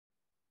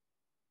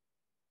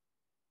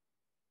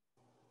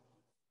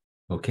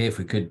Okay, if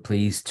we could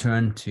please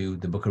turn to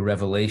the book of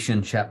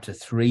Revelation, chapter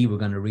 3. We're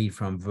going to read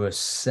from verse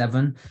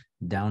 7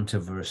 down to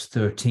verse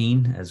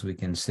 13 as we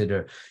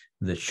consider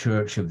the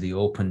church of the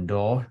open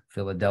door,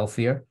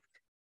 Philadelphia.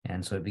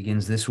 And so it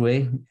begins this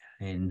way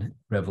in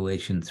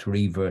Revelation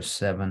 3, verse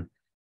 7.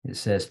 It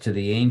says, "To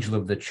the angel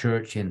of the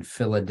church in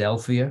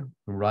Philadelphia,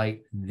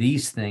 write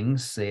these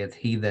things, saith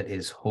he that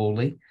is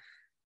holy,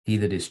 he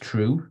that is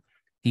true,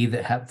 he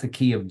that hath the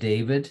key of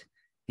David,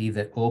 he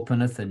that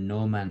openeth and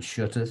no man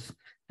shutteth,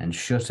 and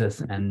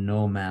shutteth and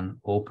no man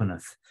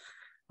openeth.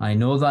 I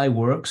know thy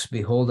works.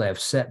 Behold, I have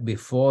set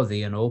before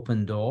thee an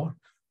open door,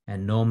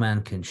 and no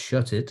man can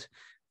shut it.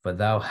 For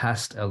thou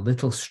hast a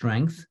little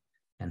strength,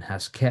 and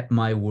hast kept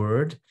my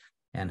word,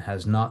 and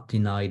hast not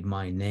denied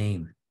my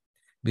name.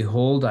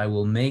 Behold, I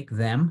will make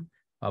them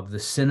of the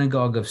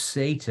synagogue of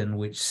Satan,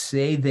 which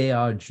say they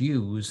are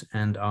Jews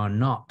and are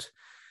not,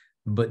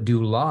 but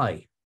do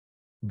lie.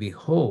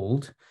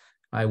 Behold,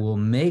 I will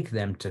make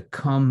them to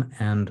come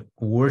and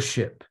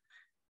worship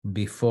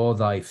before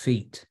thy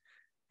feet,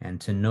 and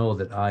to know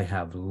that I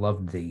have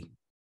loved thee.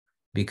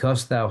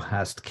 Because thou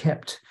hast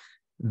kept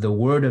the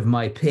word of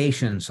my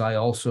patience, I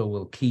also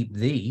will keep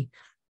thee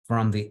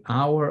from the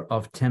hour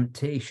of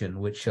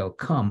temptation which shall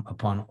come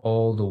upon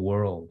all the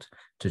world,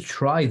 to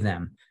try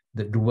them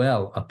that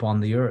dwell upon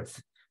the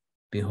earth.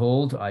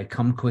 Behold, I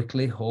come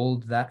quickly.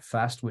 Hold that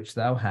fast which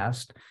thou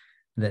hast,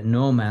 that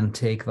no man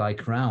take thy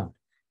crown.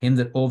 Him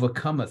that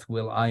overcometh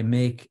will I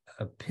make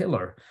a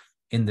pillar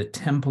in the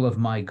temple of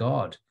my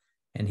God,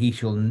 and he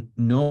shall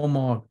no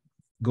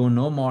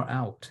more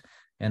out.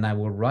 And I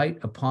will write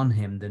upon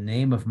him the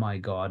name of my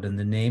God, and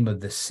the name of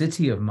the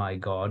city of my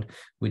God,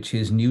 which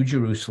is New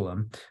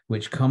Jerusalem,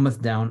 which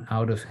cometh down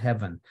out of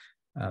heaven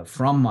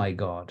from my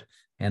God.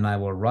 And I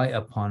will write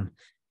upon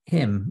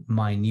him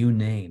my new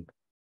name.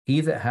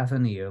 He that hath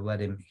an ear, let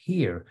him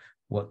hear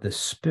what the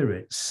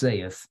Spirit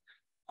saith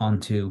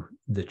unto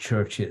the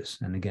churches."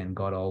 And again,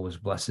 God always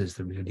blesses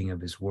the reading of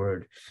his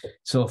word.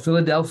 So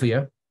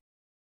Philadelphia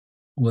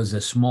was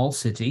a small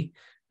city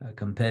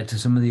compared to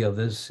some of the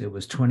others. It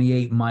was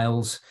 28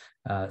 miles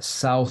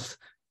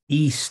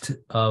southeast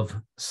of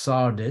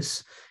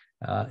Sardis.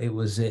 It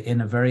was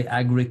in a very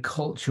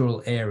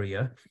agricultural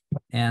area.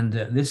 And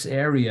this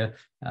area,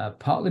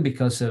 partly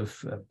because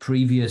of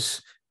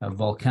previous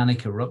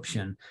volcanic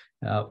eruption,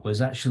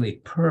 was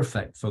actually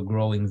perfect for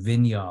growing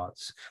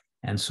vineyards.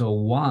 And so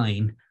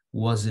wine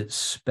was its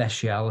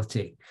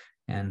specialty.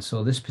 And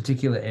so this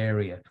particular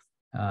area,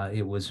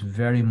 it was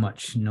very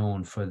much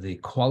known for the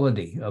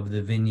quality of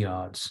the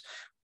vineyards.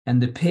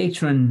 And the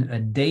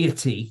patron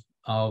deity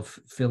of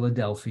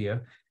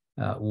Philadelphia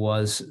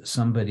was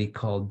somebody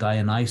called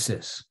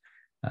Dionysus.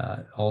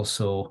 The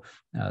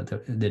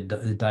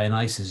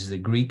Dionysus is the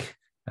Greek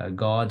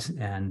god,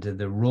 and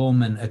the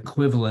Roman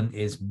equivalent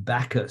is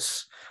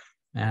Bacchus.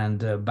 And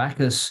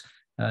Bacchus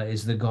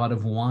is the god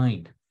of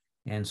wine.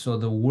 And so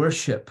the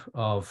worship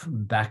of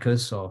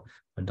Bacchus or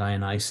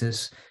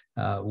Dionysus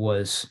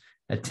was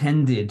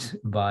attended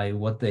by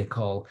what they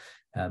call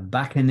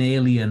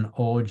bacchanalian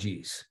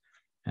orgies.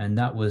 And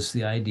that was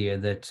the idea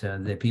that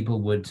the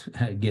people would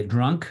get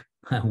drunk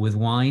with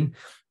wine,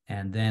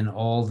 and then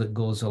all that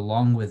goes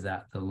along with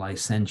that, the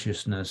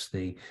licentiousness,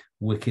 the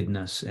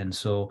wickedness. And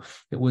so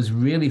it was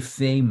really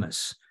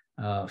famous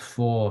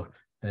for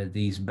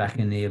these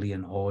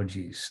bacchanalian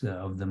orgies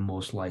of the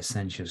most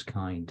licentious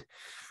kind.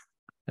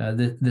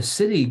 The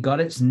city got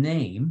its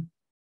name,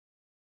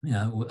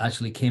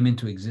 actually came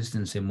into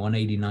existence in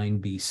 189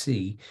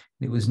 BC.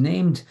 It was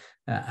named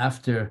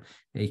after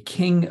a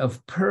king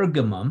of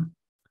Pergamum,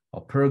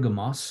 or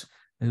Pergamos,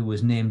 who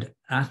was named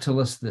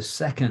Attalus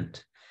II.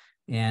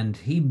 And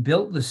he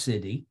built the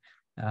city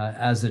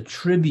as a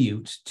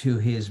tribute to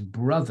his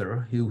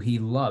brother, who he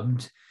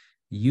loved,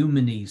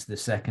 Eumenes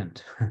II.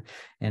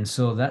 And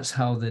so that's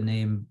how the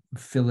name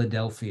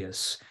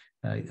Philadelphus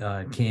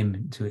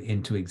came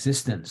into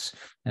existence.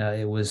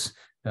 It was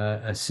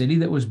a city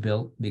that was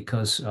built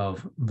because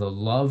of the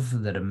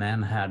love that a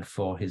man had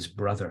for his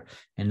brother.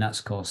 And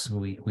that's because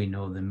we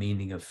know the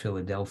meaning of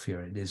Philadelphia.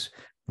 It is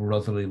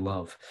brotherly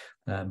love,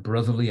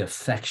 brotherly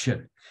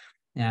affection.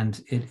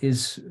 And it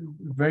is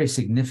very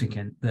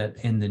significant that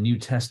in the New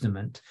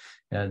Testament,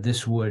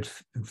 this word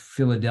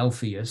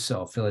Philadelphus,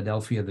 or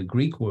Philadelphia, the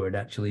Greek word,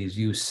 actually is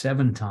used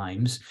 7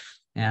 times.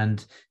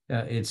 And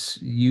it's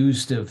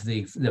used of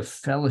the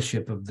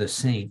fellowship of the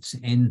saints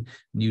in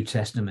New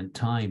Testament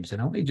times.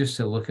 And I want you just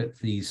to look at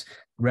these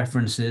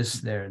references.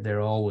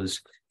 They're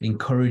always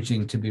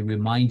encouraging to be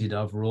reminded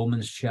of.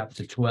 Romans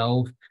chapter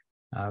 12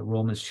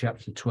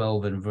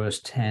 and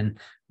verse 10,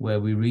 where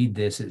we read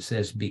this. It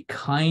says, "Be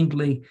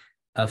kindly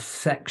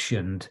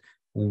affectioned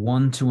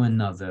one to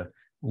another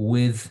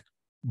with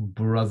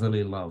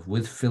brotherly love,"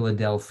 with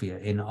Philadelphia,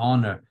 in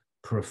honor,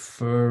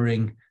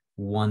 preferring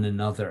one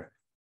another.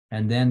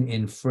 And then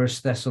in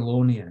 1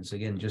 Thessalonians,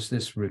 again, just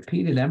this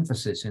repeated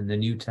emphasis in the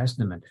New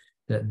Testament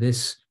that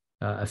this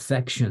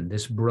affection,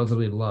 this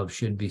brotherly love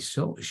should be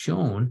so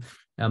shown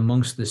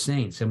amongst the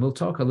saints. And we'll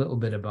talk a little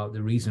bit about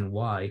the reason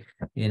why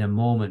in a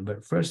moment.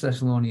 But 1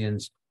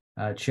 Thessalonians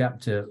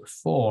chapter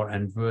 4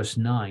 and verse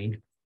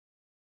 9,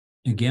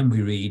 again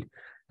we read,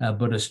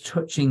 but as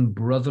touching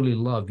brotherly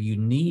love, you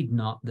need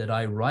not that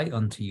I write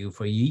unto you,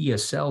 for ye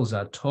yourselves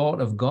are taught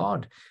of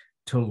God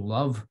to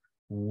love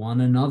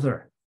one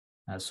another.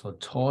 So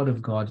taught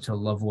of God to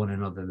love one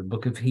another. The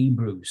book of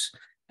Hebrews,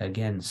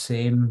 again,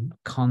 same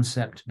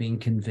concept being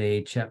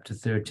conveyed, chapter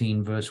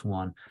 13, verse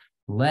 1.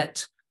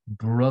 Let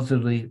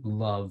brotherly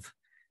love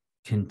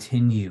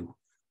continue.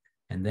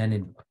 And then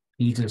in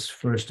Peter's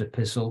first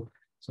epistle,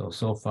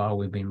 so far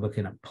we've been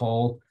looking at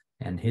Paul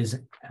and his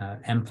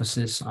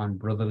emphasis on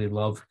brotherly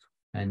love.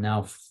 And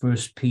now 1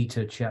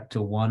 Peter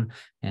chapter 1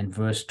 and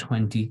verse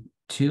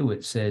 22,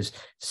 it says,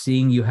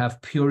 seeing you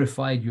have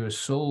purified your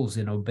souls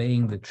in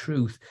obeying the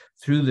truth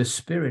through the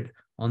Spirit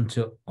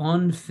unto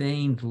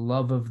unfeigned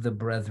love of the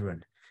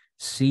brethren,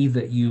 see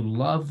that you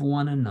love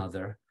one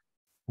another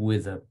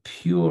with a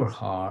pure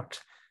heart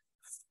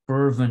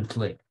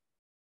fervently.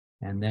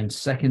 And then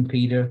 2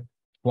 Peter,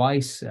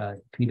 twice,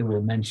 Peter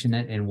will mention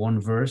it in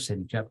one verse,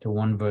 in chapter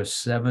 1, verse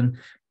 7.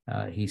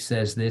 He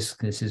says this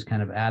is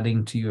kind of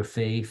adding to your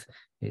faith.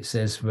 It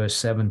says, verse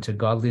 7, to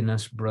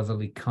godliness,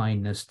 brotherly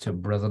kindness, to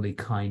brotherly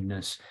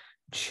kindness,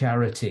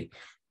 charity.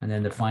 And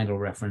then the final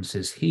reference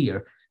is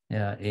here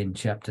in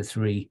chapter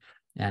 3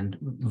 and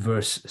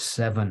verse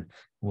 7,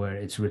 where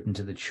it's written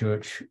to the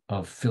church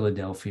of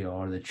Philadelphia,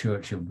 or the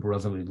church of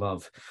brotherly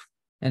love.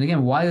 And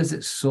again, why is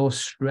it so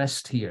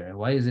stressed here?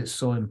 Why is it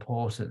so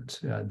important,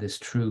 this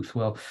truth?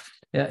 Well,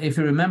 if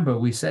you remember,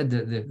 we said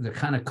that the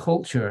kind of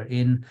culture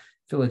in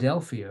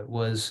Philadelphia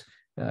was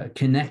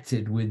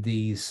connected with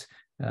these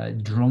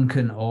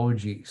drunken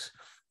orgies.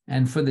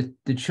 And for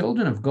the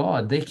children of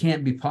God, they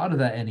can't be part of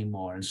that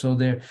anymore. And so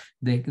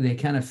they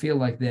kind of feel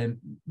like they're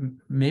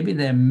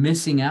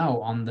missing out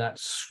on that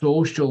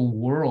social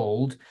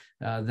world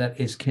that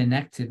is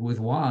connected with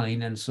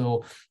wine. And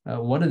so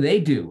what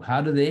do?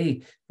 How do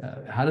they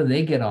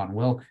get on?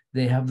 Well,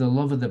 they have the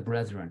love of the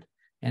brethren.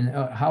 And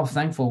how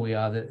thankful we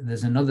are that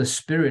there's another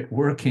spirit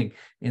working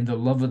in the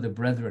love of the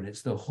brethren.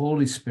 It's the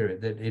Holy Spirit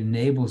that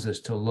enables us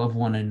to love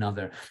one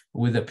another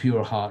with a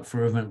pure heart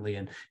fervently.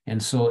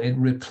 And so it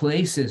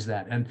replaces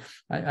that. And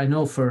I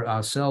know for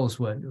ourselves,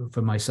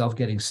 for myself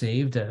getting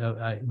saved,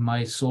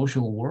 my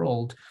social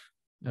world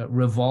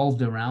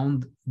revolved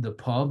around the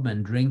pub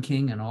and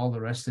drinking and all the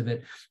rest of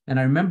it. And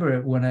I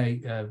remember when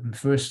I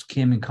first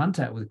came in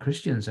contact with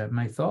Christians,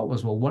 my thought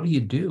was, well, what do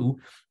you do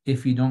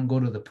if you don't go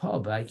to the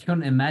pub? I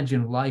couldn't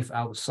imagine life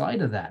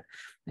outside of that.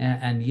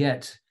 And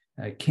yet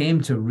I came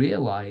to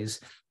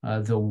realize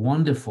the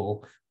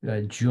wonderful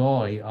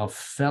joy of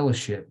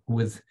fellowship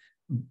with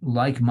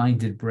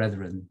like-minded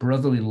brethren,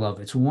 brotherly love.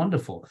 It's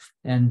wonderful.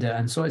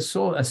 And so it's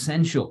so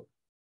essential.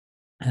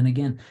 And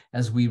again,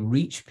 as we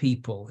reach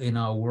people in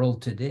our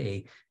world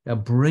today,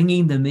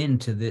 bringing them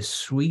into this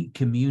sweet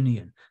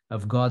communion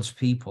of God's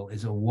people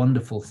is a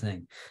wonderful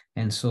thing.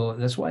 And so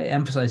that's why I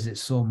emphasize it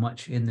so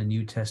much in the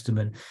New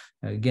Testament.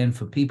 Again,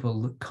 for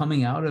people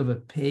coming out of a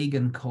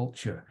pagan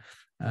culture,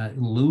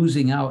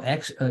 losing out,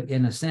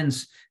 in a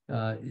sense,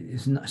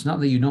 it's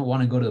not that you don't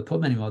want to go to the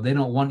pub anymore. They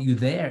don't want you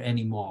there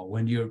anymore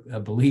when you're a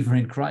believer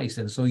in Christ.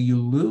 And so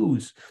you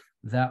lose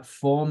that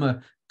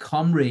former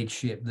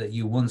comradeship that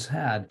you once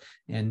had,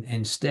 and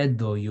instead,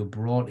 though, you're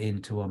brought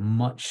into a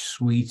much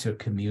sweeter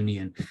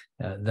communion,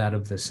 that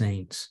of the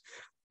saints.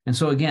 And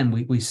so again,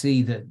 we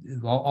see that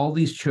all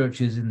these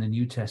churches in the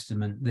New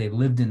Testament, they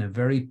lived in a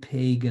very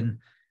pagan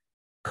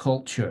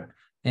culture,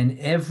 and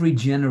every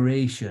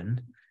generation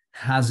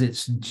has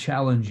its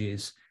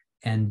challenges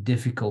and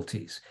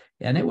difficulties.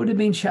 And it would have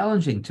been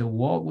challenging to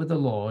walk with the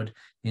Lord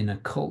in a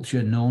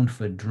culture known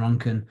for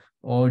drunken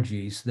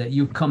orgies, that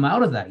you've come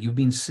out of that, you've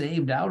been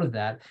saved out of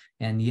that,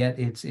 and yet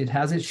it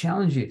has its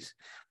challenges.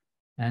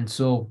 And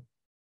so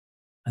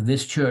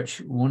this church,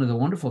 one of the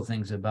wonderful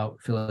things about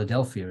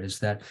Philadelphia is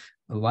that,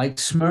 like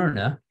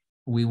Smyrna,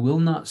 we will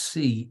not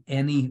see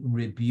any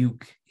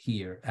rebuke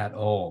here at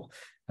all.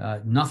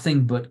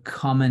 Nothing but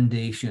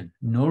commendation,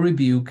 no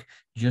rebuke,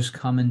 just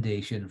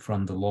commendation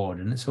from the Lord.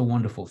 And it's a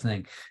wonderful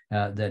thing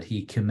that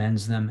he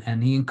commends them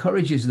and he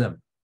encourages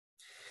them.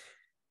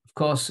 Of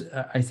course,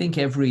 I think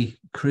every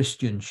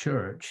Christian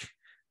church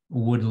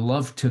would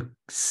love to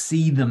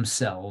see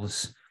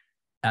themselves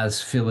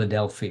as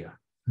Philadelphia.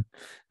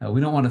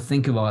 We don't want to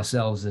think of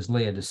ourselves as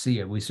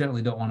Laodicea. We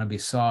certainly don't want to be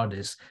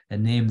Sardis, a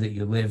name that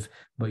you live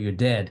but you're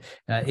dead.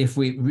 If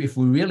we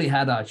really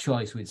had our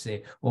choice, we'd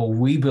say, "Oh,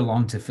 we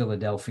belong to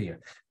Philadelphia,"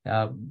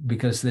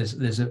 because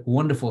there's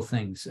wonderful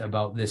things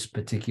about this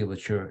particular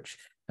church.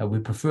 We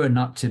prefer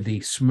not to be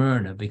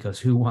Smyrna, because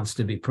who wants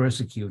to be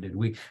persecuted?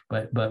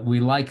 But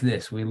we like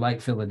this. We like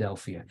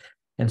Philadelphia.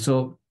 And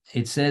so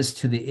it says,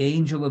 to the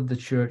angel of the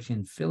church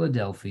in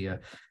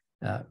Philadelphia,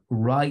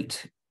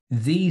 write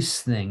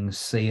these things,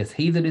 saith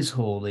he that is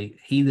holy,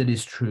 he that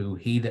is true,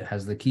 he that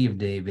has the key of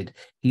David,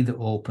 he that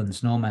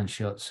opens, no man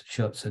shuts,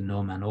 and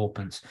no man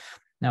opens.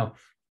 Now,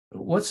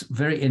 what's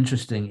very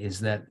interesting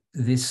is that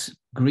this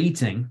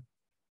greeting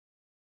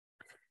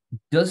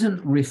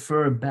doesn't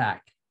refer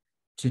back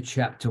to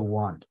chapter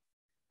 1.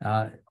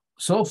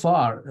 so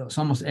far, it's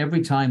almost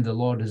every time the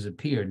Lord has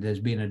appeared, there's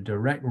been a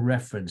direct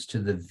reference to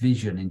the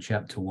vision in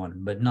chapter 1,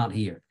 but not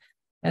here.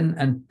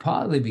 And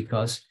partly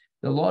because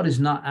the Lord is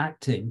not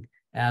acting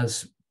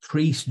as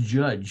priest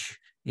judge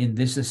in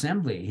this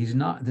assembly. He's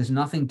not. There's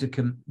nothing to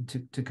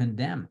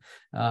condemn,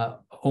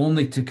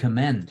 only to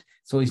commend.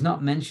 So he's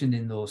not mentioned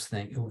in those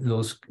things,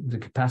 the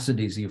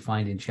capacities you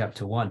find in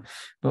chapter 1.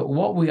 But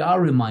what we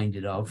are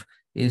reminded of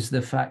is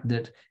the fact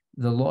that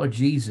the Lord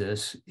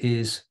Jesus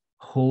is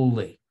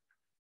holy.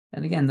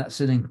 And again, that's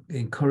an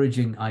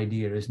encouraging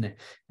idea, isn't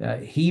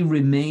it? He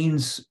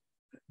remains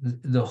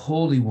the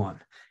Holy One.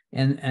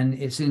 And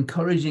it's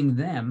encouraging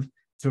them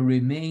to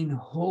remain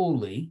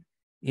holy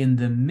in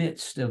the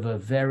midst of a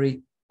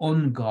very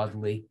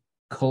ungodly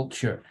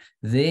culture.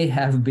 They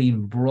have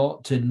been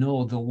brought to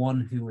know the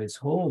one who is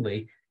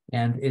holy.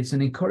 And it's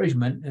an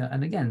encouragement.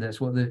 And again,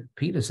 that's what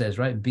Peter says,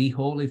 right? Be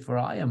holy, for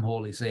I am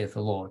holy, saith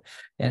the Lord.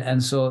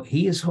 And so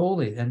he is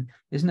holy. And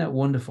isn't it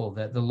wonderful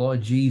that the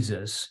Lord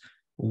Jesus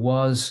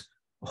was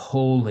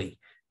holy?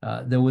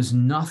 There was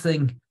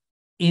nothing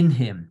in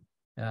him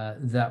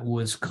that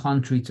was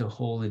contrary to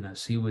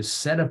holiness. He was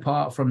set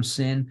apart from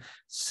sin,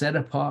 set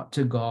apart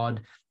to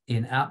God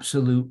in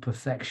absolute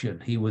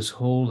perfection. He was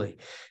holy.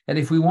 And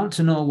if we want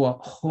to know what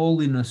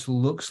holiness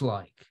looks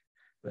like,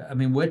 I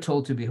mean, we're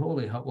told to be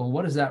holy. Well,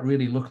 what does that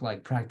really look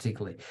like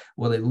practically?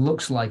 Well, it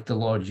looks like the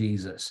Lord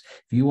Jesus.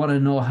 If you want to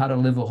know how to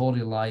live a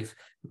holy life,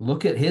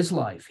 look at his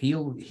life. He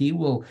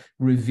will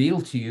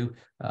reveal to you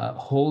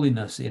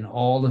holiness in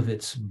all of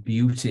its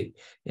beauty.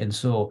 And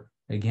so,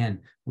 again,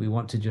 we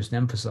want to just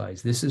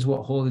emphasize this is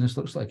what holiness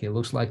looks like. It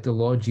looks like the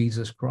Lord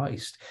Jesus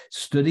Christ.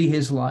 Study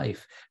his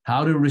life,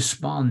 how to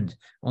respond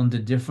under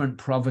different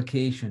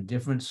provocation,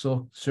 different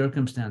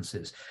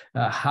circumstances,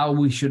 how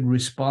we should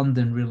respond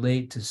and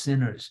relate to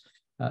sinners.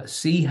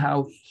 See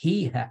how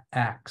he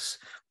acts.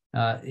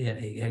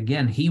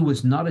 Again, he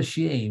was not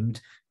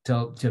ashamed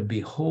to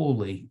be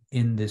holy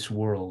in this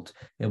world,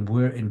 and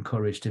we're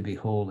encouraged to be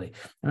holy.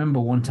 I remember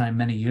one time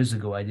many years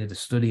ago, I did a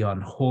study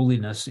on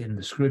holiness in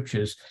the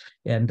scriptures,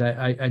 and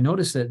I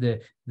noticed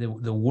that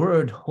the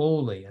word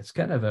holy, it's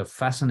kind of a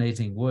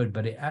fascinating word,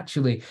 but it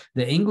actually,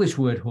 the English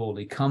word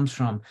holy comes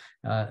from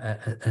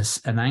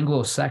an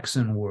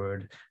Anglo-Saxon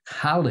word,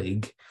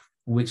 halig,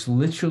 which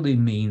literally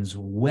means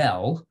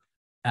well,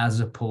 as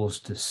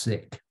opposed to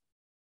sick.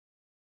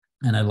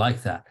 And I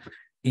like that.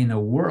 In a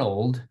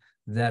world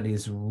that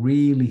is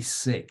really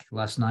sick.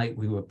 Last night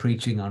we were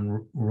preaching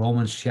on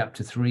Romans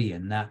chapter 3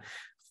 and that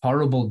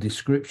horrible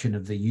description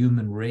of the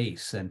human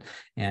race and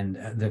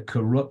the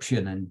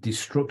corruption and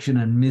destruction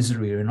and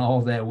misery in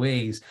all their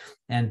ways.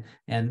 And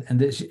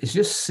it's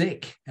just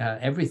sick.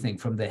 Everything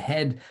from the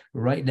head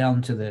right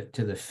down to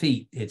the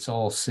feet, it's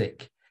all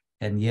sick.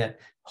 And yet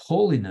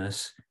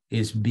holiness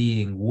is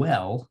being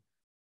well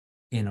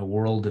in a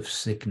world of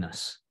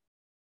sickness.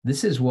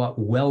 This is what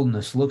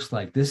wellness looks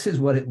like. This is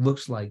what it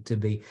looks like to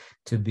be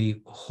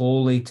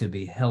holy, to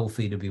be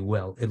healthy, to be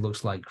well. It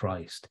looks like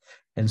Christ.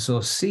 And so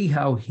see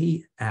how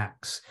he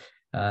acts.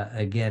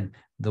 Again,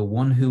 the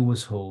one who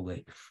was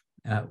holy.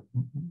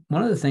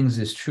 One of the things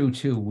is true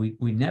too.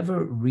 We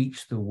never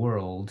reach the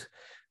world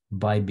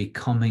by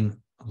becoming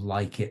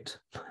like it,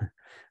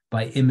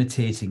 by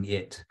imitating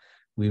it.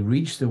 We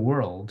reach the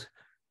world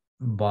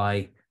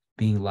by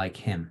being like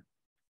him.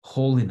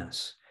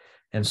 Holiness.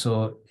 And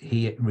so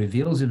he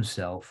reveals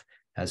himself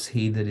as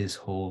he that is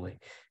holy.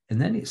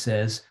 And then it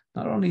says,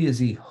 not only is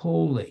he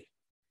holy,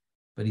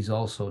 but he's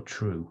also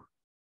true.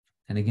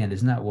 And again,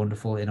 isn't that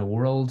wonderful? In a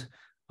world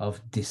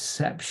of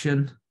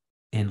deception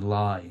and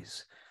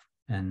lies.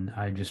 And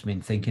I've just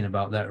been thinking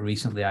about that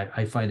recently.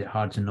 I find it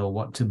hard to know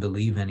what to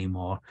believe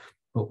anymore.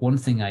 But one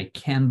thing I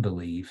can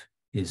believe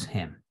is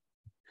him,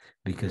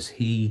 because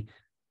he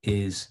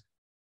is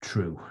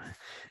true.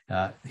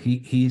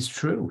 He is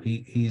true.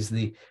 He's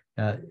the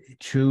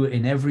true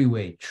in every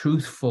way,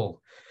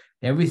 truthful.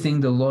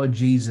 Everything the Lord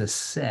Jesus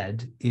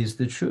said is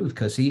the truth,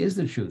 because he is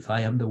the truth.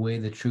 I am the way,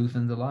 the truth,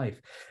 and the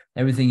life.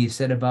 Everything he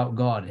said about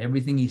God,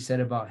 everything he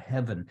said about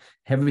heaven,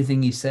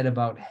 everything he said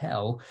about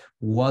hell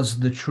was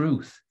the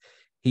truth.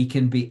 He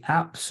can be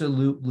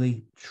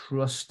absolutely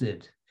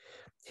trusted.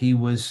 He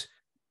was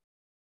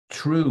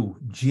true,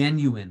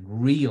 genuine,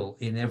 real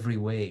in every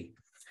way,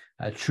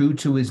 true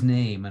to his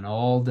name and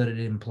all that it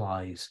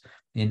implies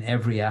in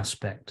every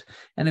aspect.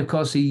 And of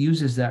course, he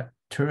uses that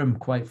term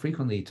quite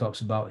frequently. He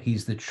talks about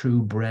he's the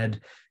true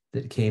bread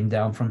that came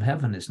down from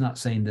heaven. It's not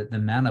saying that the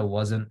manna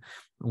wasn't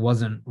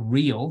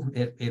real.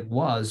 It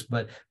was,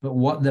 but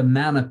what the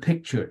manna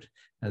pictured,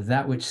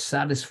 that which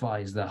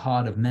satisfies the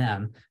heart of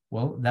man,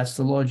 well, that's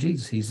the Lord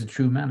Jesus. He's the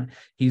true manna.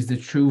 He's the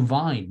true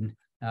vine.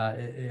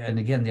 And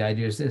again, the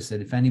idea is this,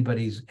 that if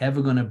anybody's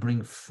ever going to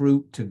bring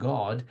fruit to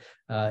God,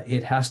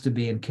 it has to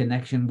be in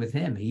connection with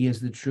him. He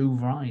is the true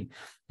vine.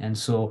 And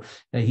so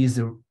he's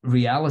the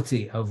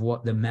reality of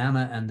what the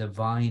manna and the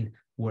vine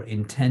were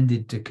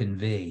intended to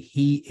convey.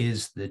 He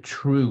is the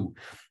true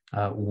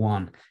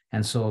one.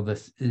 And so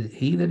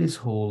he that is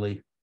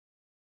holy,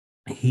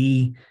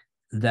 he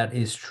that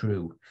is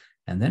true.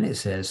 And then it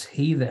says,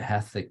 he that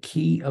hath the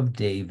key of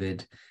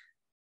David,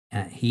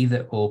 and he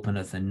that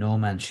openeth, and no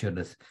man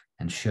shutteth,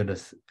 and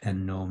shutteth,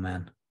 and no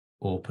man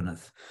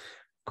openeth.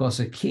 Of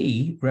course, a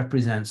key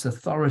represents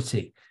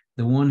authority,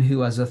 the one who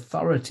has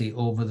authority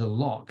over the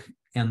lock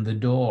and the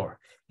door.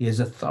 He has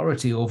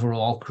authority over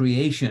all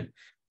creation.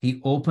 He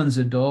opens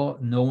a door,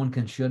 no one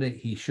can shut it.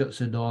 He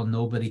shuts a door,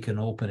 nobody can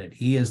open it.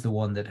 He is the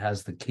one that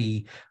has the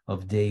key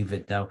of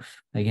David. Now,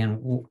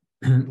 again,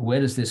 where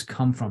does this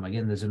come from?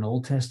 Again, there's an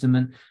Old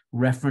Testament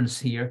reference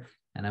here,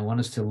 and I want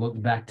us to look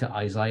back to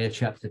Isaiah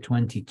chapter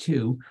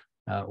 22,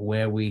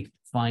 where we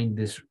find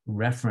this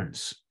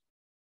reference.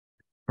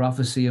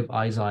 Prophecy of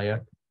Isaiah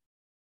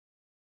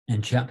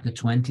in chapter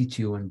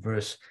 22 and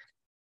verse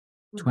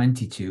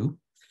 22.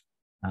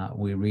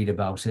 We read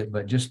about it,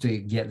 but just to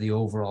get the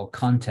overall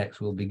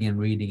context, we'll begin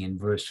reading in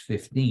verse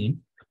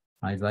 15,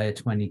 Isaiah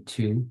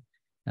 22,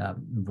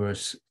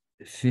 verse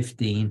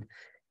 15.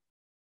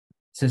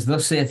 It says,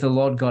 thus saith the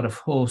Lord God of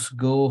hosts,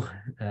 go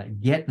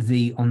get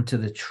thee unto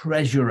the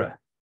treasurer,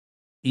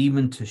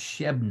 even to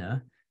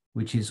Shebna,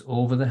 which is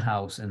over the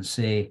house, and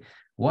say,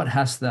 what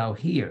hast thou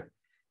here?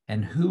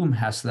 And whom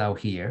hast thou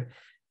here,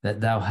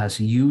 that thou hast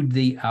hewed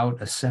thee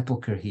out a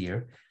sepulchre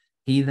here?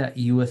 He that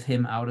heweth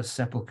him out a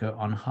sepulchre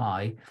on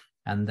high,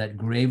 and that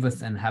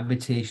graveth an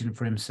habitation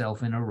for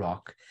himself in a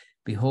rock,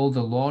 behold,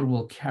 the Lord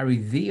will carry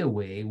thee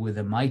away with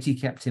a mighty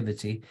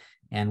captivity,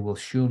 and will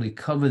surely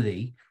cover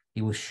thee.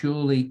 He will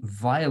surely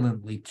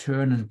violently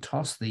turn and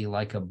toss thee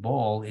like a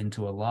ball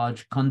into a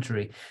large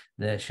country.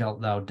 There shalt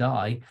thou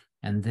die,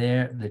 and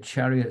there the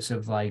chariots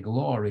of thy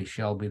glory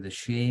shall be the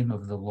shame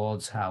of the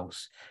Lord's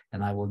house.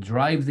 And I will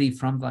drive thee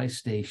from thy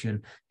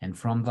station, and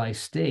from thy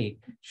state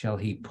shall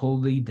he pull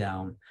thee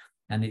down.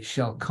 And it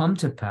shall come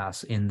to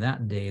pass in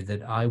that day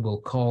that I will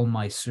call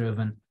my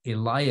servant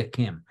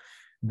Eliakim,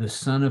 the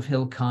son of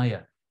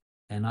Hilkiah,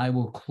 and I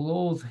will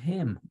clothe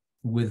him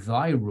with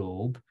thy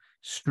robe,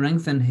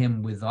 strengthen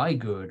him with thy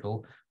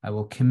girdle. I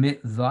will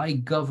commit thy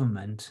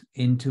government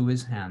into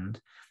his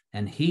hand,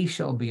 and he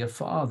shall be a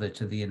father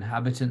to the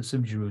inhabitants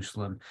of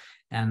Jerusalem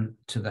and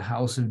to the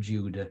house of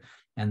Judah.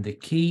 And the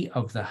key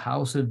of the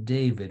house of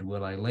David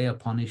will I lay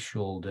upon his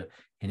shoulder,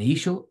 and he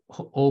shall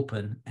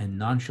open, and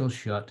none shall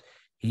shut.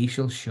 He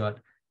shall shut,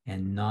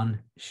 and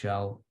none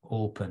shall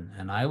open.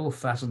 And I will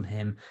fasten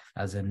him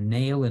as a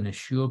nail in a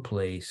sure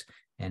place,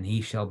 and he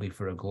shall be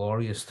for a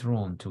glorious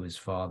throne to his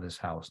father's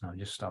house. Now,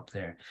 just stop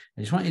there.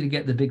 I just want you to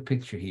get the big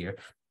picture here.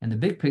 And the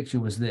big picture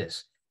was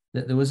this,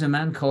 that there was a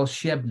man called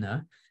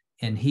Shebna,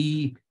 and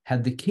he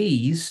had the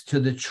keys to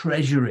the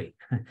treasury.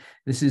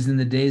 This is in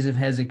the days of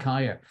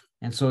Hezekiah.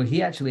 And so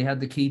he actually had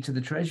the key to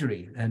the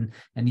treasury. And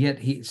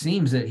yet it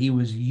seems that he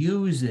was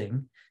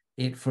using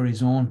it for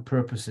his own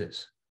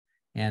purposes.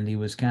 And he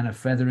was kind of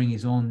feathering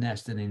his own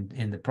nest, and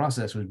in the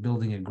process was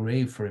building a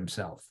grave for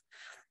himself.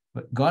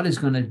 But God is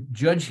going to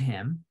judge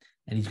him,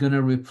 and he's going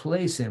to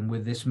replace him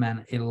with this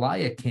man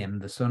Eliakim,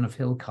 the son of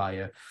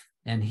Hilkiah,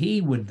 and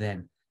he would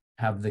then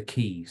have the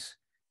keys.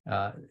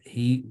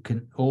 He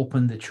can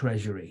open the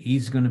treasury.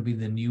 He's going to be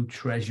the new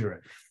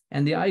treasurer.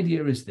 And the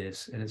idea is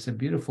this, and it's a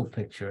beautiful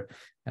picture,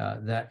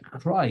 that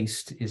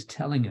Christ is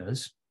telling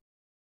us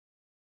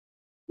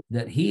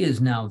that he is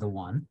now the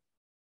one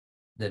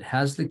that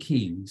has the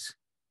keys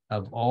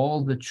of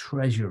all the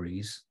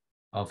treasuries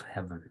of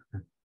heaven.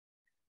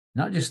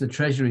 Not just the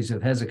treasuries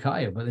of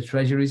Hezekiah, but the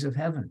treasuries of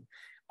heaven.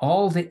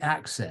 All the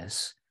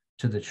access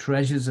to the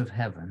treasures of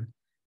heaven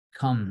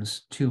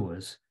comes to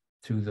us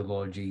through the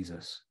Lord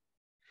Jesus.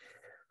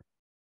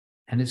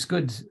 And it's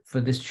good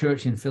for this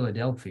church in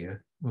Philadelphia.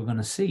 We're going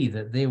to see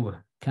that they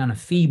were kind of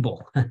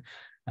feeble.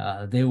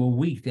 They were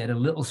weak. They had a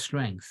little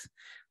strength.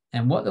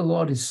 And what the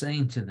Lord is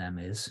saying to them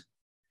is,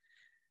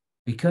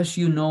 because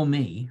you know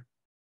me,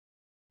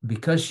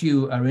 because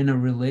you are in a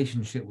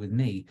relationship with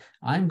me,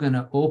 I'm going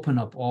to open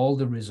up all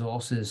the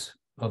resources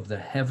of the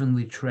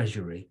heavenly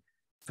treasury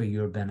for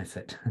your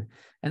benefit.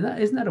 And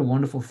isn't that a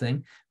wonderful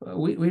thing?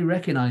 We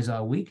recognize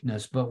our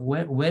weakness, but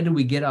where do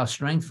we get our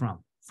strength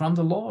from? From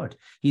the Lord.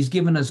 He's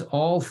given us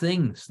all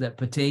things that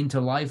pertain to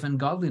life and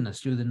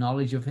godliness through the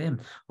knowledge of him.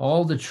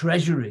 All the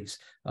treasuries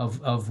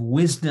of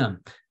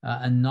wisdom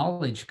and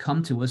knowledge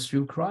come to us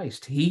through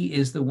Christ. He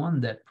is the one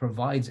that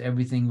provides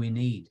everything we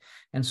need.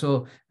 And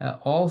so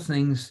all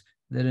things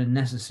that are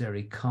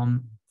necessary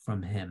come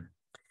from him.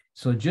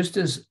 So just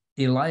as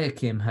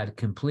Eliakim had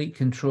complete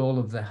control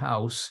of the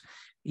house,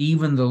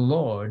 even the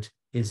Lord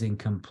is in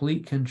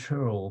complete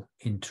control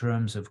in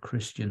terms of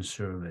Christian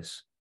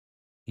service.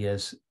 He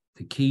has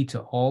the key to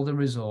all the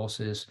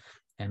resources,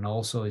 and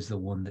also is the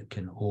one that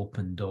can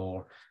open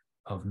door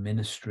of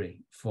ministry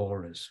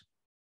for us.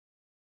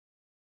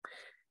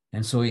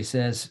 And so he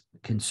says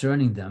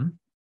concerning them,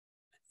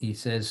 he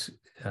says,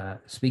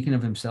 speaking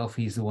of himself,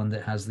 he's the one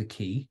that has the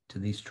key to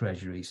these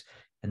treasuries.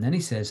 And then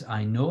he says,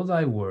 I know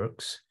thy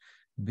works.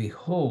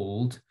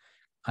 Behold,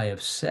 I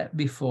have set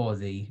before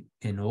thee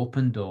an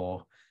open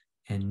door,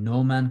 and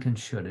no man can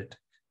shut it.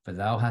 For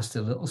thou hast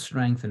a little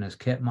strength, and hast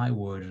kept my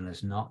word, and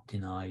hast not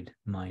denied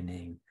my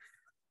name.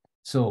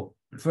 So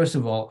first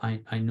of all,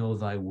 I know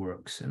thy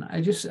works. And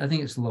I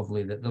think it's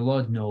lovely that the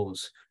Lord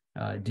knows.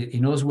 He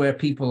knows where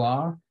people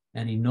are,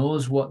 and he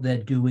knows what they're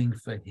doing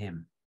for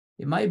him.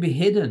 It might be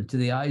hidden to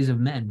the eyes of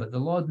men, but the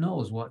Lord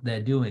knows what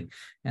they're doing.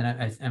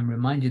 And I'm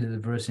reminded of the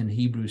verse in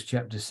Hebrews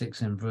chapter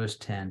 6 and verse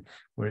 10,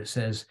 where it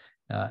says,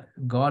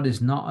 God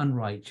is not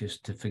unrighteous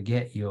to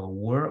forget your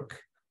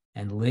work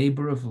and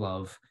labor of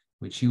love,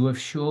 which you have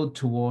showed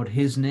toward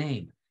his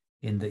name,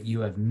 in that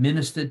you have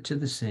ministered to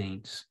the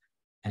saints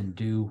and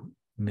do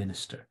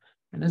minister.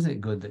 And isn't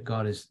it good that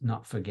God is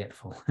not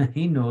forgetful?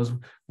 He knows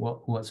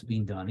what's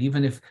been done.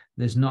 Even if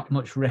there's not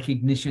much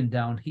recognition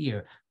down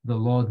here, the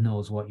Lord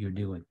knows what you're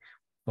doing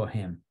for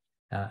him.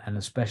 And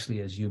especially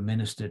as you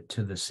ministered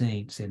to the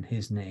saints in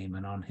his name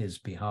and on his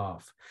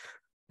behalf.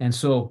 And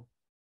so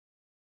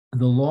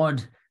the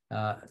Lord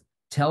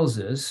tells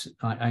us,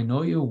 I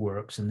know your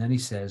works. And then he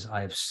says,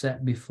 I have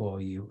set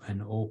before you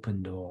an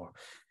open door.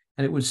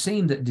 And it would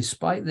seem that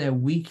despite their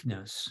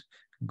weakness,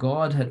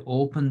 God had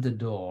opened the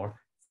door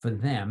for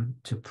them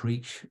to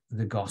preach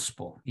the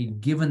gospel.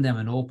 He'd given them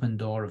an open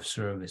door of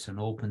service, an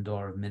open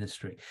door of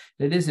ministry.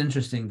 It is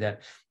interesting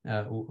that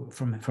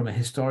from a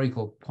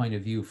historical point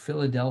of view,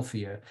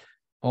 Philadelphia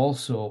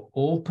also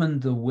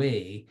opened the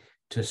way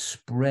to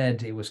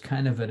spread. It was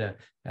kind of at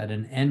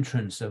an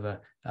entrance of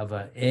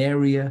an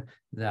area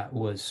that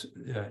was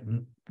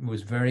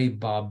very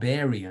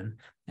barbarian,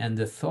 and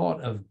the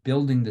thought of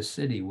building the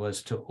city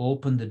was to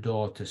open the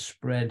door to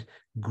spread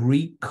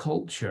Greek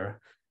culture.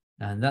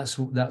 And that's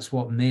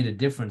what made a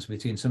difference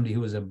between somebody who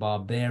was a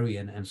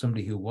barbarian and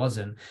somebody who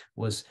wasn't,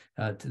 was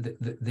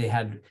they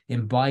had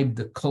imbibed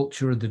the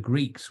culture of the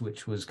Greeks,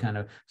 which was kind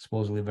of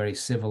supposedly very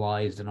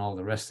civilized and all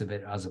the rest of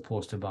it, as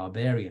opposed to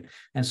barbarian.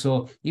 And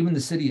so even the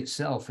city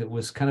itself, it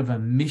was kind of a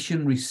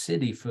missionary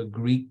city for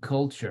Greek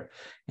culture.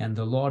 And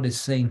the Lord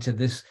is saying to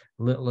this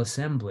little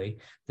assembly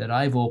that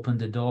I've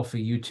opened a door for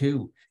you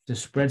too, to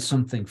spread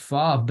something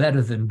far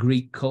better than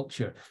Greek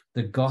culture,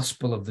 the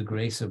gospel of the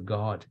grace of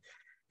God.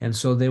 And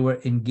so they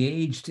were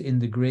engaged in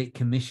the Great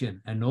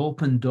Commission. An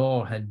open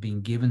door had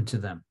been given to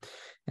them.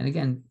 And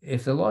again,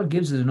 if the Lord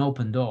gives us an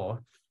open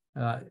door,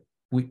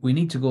 we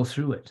need to go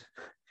through it.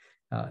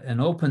 An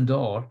open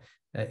door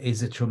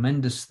is a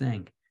tremendous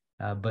thing,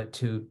 but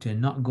to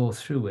not go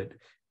through it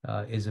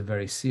is a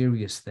very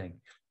serious thing.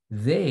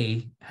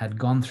 They had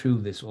gone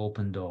through this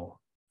open door.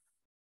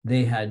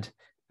 They had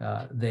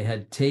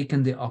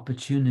taken the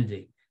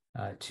opportunity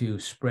to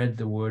spread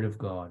the word of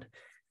God.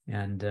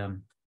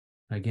 And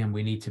again,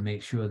 we need to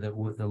make sure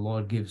that the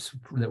Lord gives,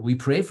 that we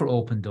pray for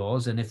open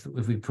doors. And if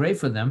we pray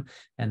for them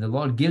and the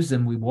Lord gives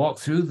them, we walk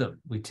through them.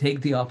 We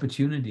take the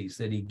opportunities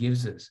that he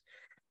gives us.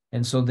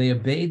 And so they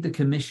obeyed the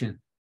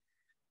commission.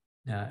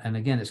 And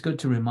again, it's good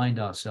to remind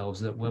ourselves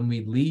that when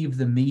we leave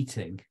the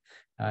meeting,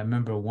 I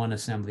remember one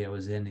assembly I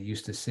was in, it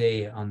used to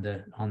say on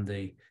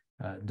the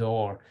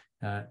door,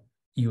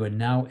 you are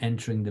now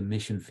entering the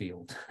mission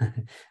field.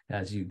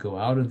 As you go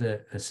out of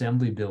the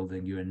assembly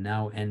building, you are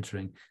now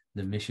entering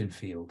the mission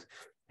field.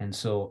 And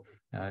so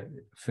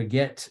if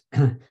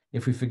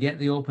we forget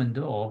the open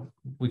door,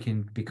 we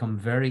can become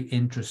very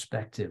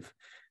introspective.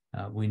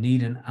 We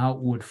need an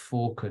outward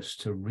focus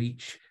to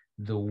reach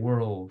the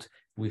world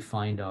we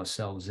find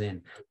ourselves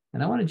in.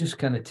 And I want to just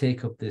kind of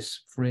take up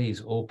this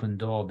phrase open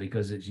door,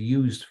 because it's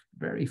used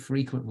very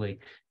frequently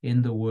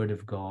in the Word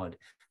of God.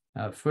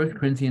 1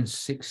 Corinthians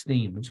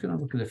 16, we're just going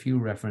to look at a few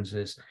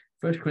references.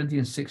 1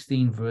 Corinthians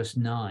 16, verse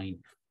 9,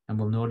 and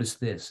we'll notice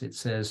this. It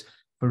says,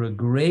 for a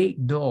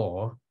great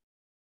door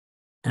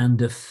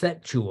and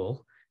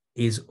effectual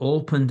is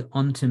opened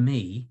unto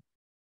me,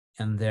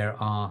 and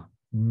there are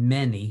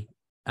many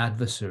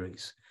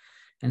adversaries.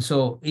 And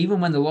so even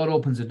when the Lord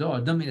opens a door,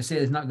 it doesn't mean to say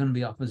there's not going to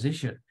be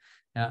opposition.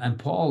 And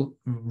Paul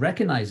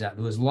recognized that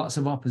there was lots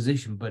of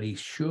opposition, but he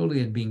surely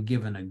had been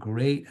given a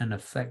great and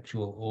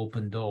effectual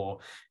open door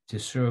to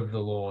serve the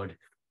Lord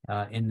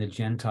in the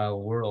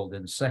Gentile world.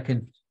 In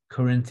 2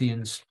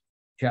 Corinthians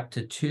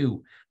chapter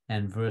 2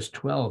 and verse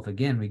 12,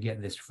 again, we get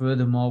this.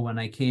 Furthermore, when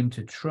I came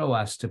to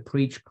Troas to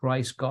preach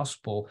Christ's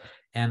gospel,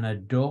 and a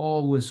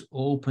door was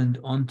opened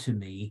unto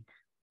me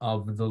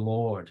of the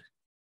Lord.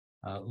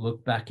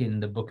 Look back in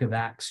the book of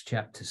Acts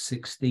chapter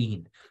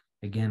 16,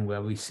 again,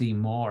 where we see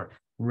more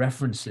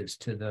references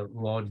to the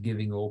Lord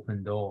giving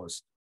open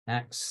doors.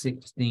 Acts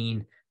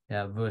 16,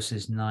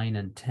 verses 9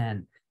 and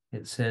 10.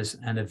 It says,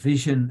 and a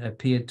vision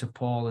appeared to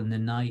Paul in the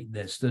night.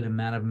 There stood a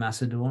man of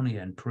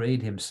Macedonia and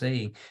prayed him,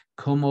 saying,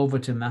 come over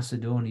to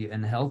Macedonia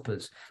and help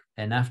us.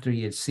 And after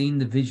he had seen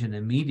the vision,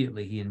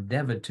 immediately he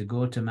endeavored to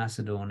go to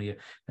Macedonia,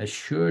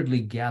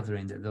 assuredly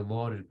gathering that the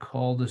Lord had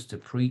called us to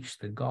preach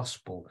the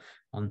gospel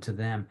unto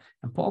them.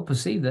 And Paul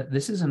perceived that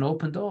this is an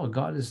open door.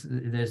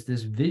 There's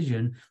this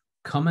vision,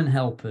 come and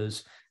help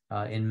us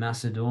in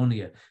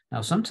Macedonia.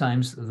 Now,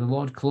 sometimes the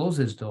Lord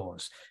closes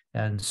doors.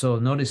 And so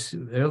notice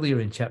earlier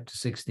in chapter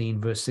 16,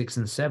 verse 6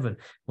 and 7,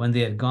 when they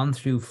had gone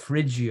through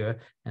Phrygia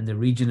and the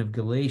region of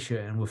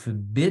Galatia and were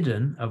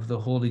forbidden of the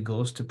Holy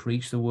Ghost to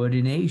preach the word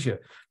in Asia,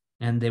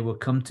 and they were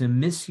come to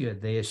Mysia,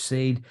 they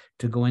essayed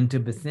to go into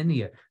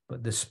Bithynia,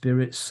 but the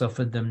Spirit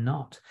suffered them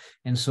not.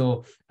 And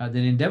so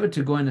they endeavored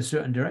to go in a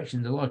certain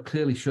direction. The Lord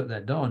clearly shut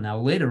that door. Now,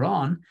 later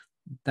on,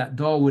 that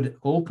door would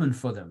open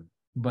for them.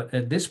 But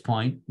at this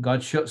point,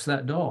 God shuts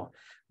that door.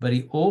 But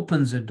he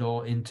opens a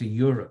door into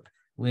Europe.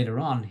 Later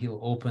on,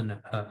 he'll open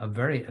a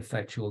very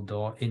effectual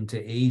door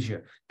into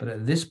Asia. But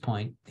at this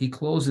point, he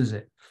closes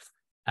it.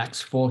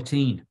 Acts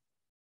 14.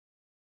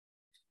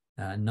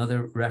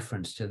 Another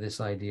reference to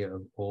this idea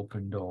of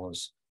open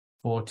doors.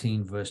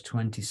 14, verse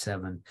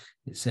 27.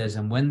 It says,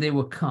 and when they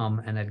were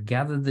come and had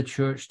gathered the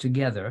church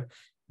together,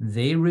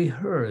 they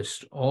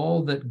rehearsed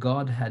all that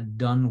God had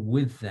done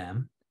with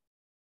them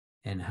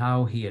and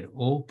how he had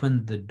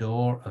opened the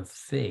door of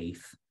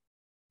faith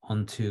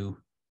unto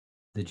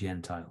the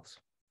Gentiles.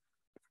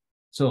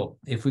 So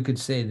if we could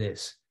say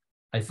this,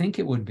 I think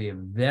it would be a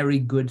very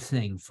good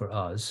thing for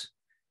us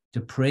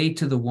to pray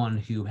to the one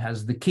who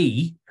has the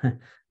key.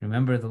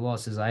 Remember, the law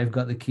says, I've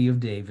got the key of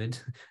David,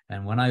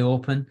 and when I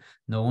open,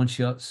 no one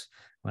shuts.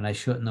 When I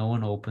shut, no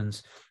one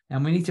opens.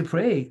 And we need to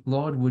pray,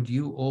 Lord, would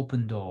you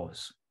open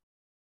doors?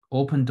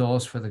 Open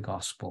doors for the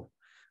gospel.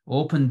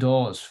 Open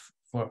doors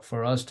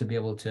for us to be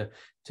able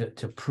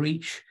to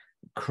preach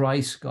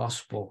Christ's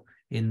gospel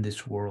in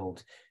this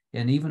world.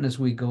 And even as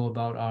we go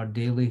about our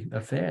daily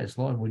affairs,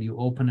 Lord, will you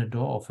open a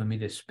door for me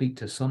to speak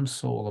to some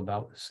soul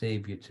about the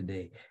Savior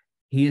today?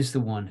 He is the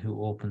one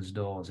who opens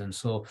doors. And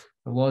so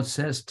the Lord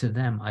says to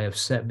them, I have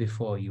set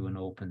before you an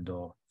open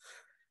door.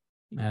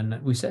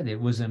 And we said it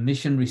was a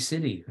missionary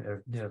city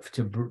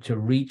to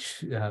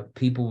reach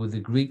people with the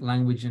Greek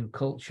language and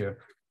culture.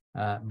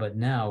 But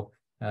now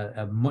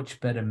a much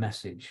better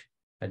message.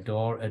 A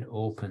door had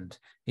opened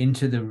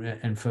into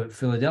and for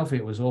Philadelphia,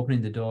 it was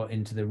opening the door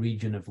into the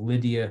region of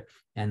Lydia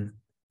and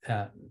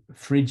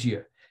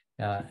Phrygia.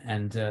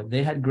 And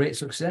they had great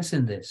success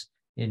in this,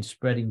 in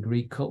spreading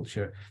Greek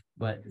culture.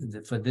 But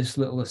for this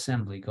little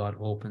assembly, God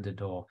opened the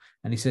door.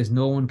 And he says,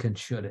 no one can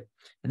shut it.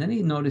 And then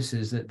he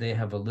notices that they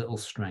have a little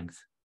strength.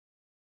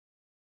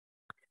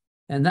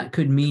 And that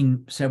could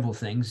mean several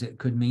things. It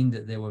could mean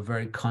that they were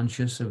very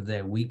conscious of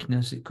their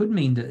weakness. It could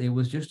mean that it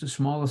was just a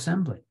small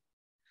assembly.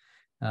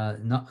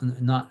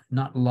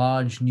 Not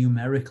large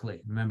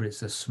numerically. Remember,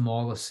 it's a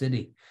smaller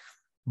city.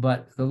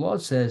 But the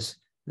Lord says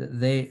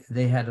that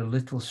they had a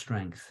little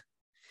strength.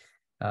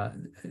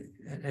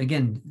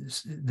 Again,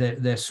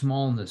 their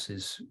smallness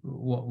is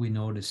what we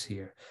notice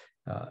here.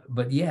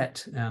 But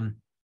yet, the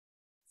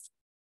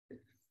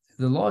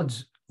Lord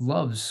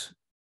loves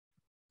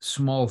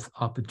small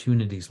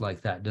opportunities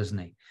like that, doesn't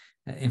he?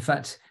 In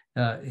fact,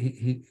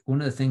 one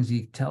of the things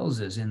he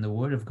tells us in the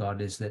Word of God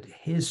is that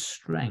his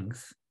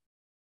strength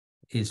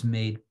is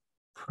made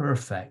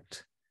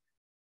perfect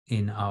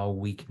in our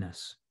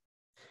weakness.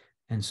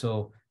 And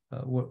so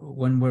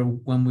when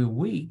we're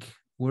weak,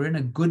 we're in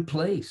a good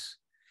place.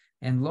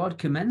 And Lord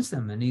commends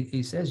them, and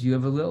he says, you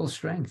have a little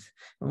strength,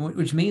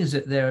 which means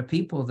that there are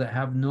people that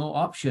have no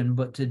option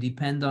but to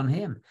depend on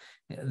him.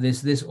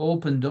 This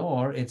open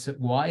door, it's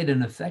wide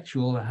and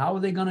effectual. How are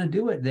they going to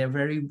do it? They're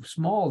very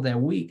small, they're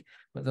weak,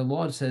 but the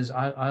Lord says,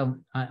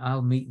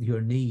 I'll meet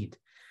your need.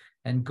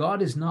 And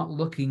God is not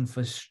looking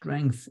for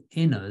strength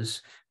in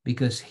us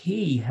because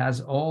he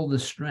has all the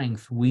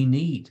strength we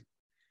need.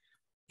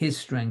 His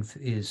strength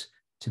is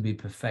to be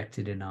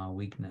perfected in our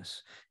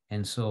weakness.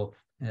 And so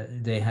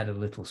they had a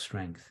little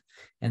strength.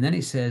 And then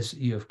he says,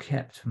 you have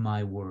kept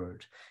my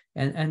word.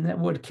 And that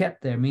word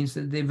kept there means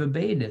that they've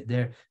obeyed it.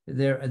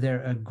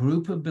 They're a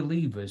group of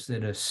believers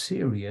that are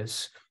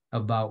serious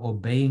about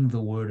obeying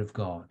the word of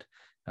God.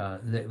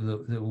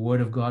 The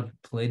word of God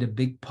played a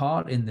big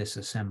part in this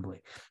assembly.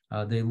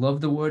 They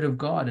loved the word of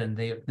God, and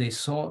they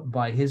sought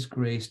by his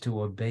grace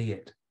to obey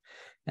it.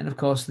 And of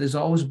course, there's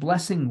always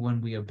blessing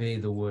when we obey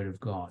the word of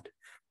God.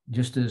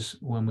 Just as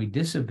when we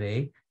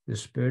disobey, the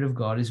Spirit of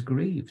God is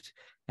grieved.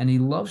 And he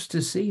loves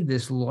to see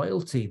this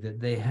loyalty that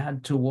they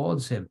had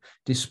towards him.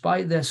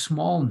 Despite their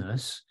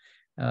smallness,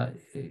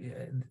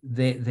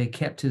 they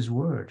kept his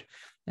word.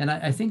 And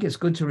I think it's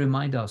good to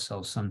remind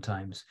ourselves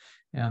sometimes.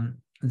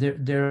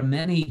 There are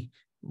many,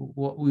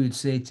 what we would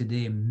say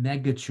today,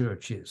 mega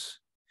churches.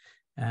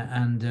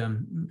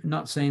 And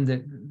not saying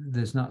that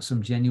there's not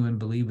some genuine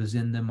believers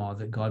in them, or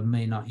that God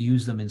may not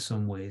use them in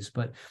some ways,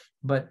 but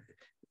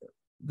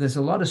there's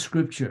a lot of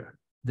scripture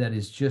that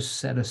is just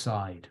set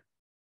aside,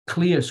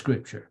 clear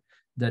scripture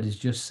that is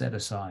just set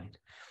aside.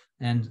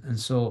 And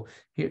so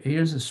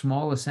here's a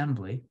small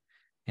assembly,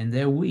 and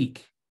they're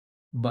weak,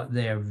 but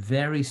they're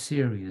very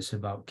serious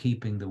about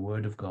keeping the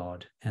word of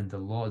God. And the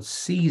Lord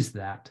sees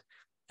that,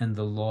 and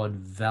the Lord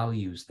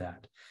values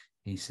that.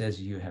 He says,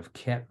 you have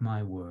kept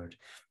my word.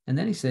 And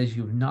then he says,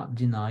 you've not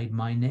denied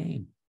my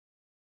name.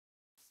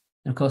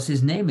 And of course,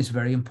 his name is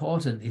very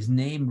important. His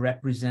name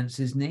represents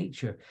his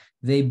nature.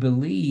 They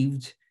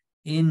believed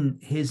in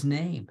his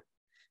name.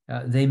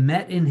 They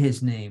met in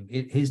his name.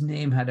 His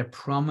name had a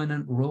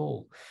prominent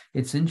role.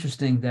 It's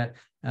interesting that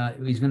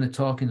he's going to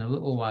talk in a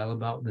little while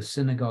about the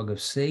synagogue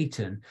of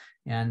Satan,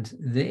 and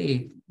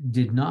they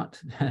did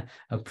not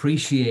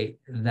appreciate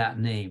that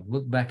name.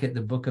 Look back at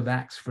the book of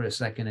Acts for a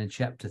second in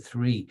chapter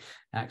 3,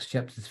 Acts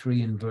chapter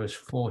 3 and verse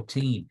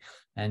 14,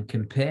 and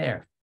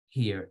compare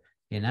here.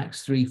 In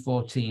Acts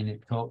 3:14,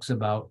 it talks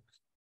about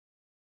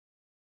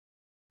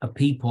a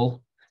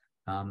people,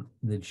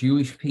 the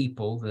Jewish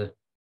people,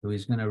 who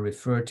he's going to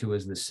refer to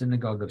as the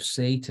synagogue of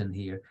Satan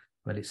here.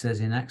 But it says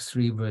in Acts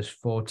 3 verse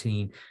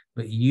 14,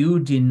 but you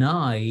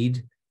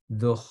denied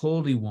the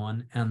Holy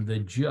One and the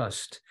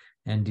just,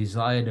 and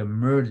desired a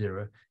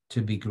murderer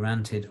to be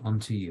granted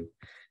unto you.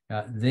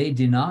 They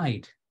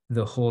denied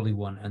the Holy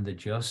One and the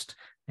just,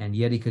 and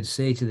yet he could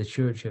say to the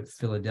church at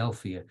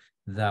Philadelphia,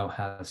 thou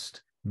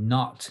hast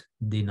not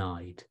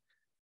denied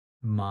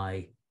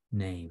my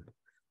name.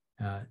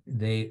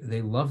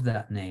 They loved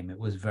that name. It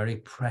was very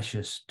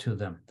precious to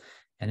them.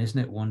 And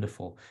isn't it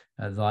wonderful?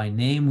 Thy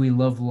name we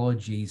love, Lord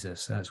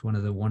Jesus. That's one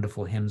of the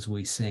wonderful hymns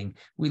we sing.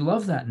 We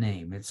love that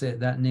name.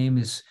 That name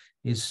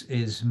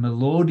is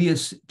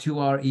melodious to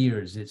our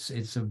ears.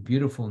 It's a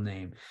beautiful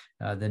name,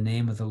 the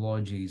name of the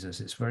Lord Jesus.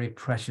 It's very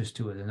precious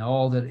to it and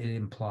all that it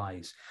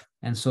implies.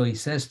 And so he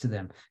says to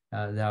them,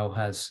 thou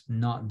hast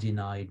not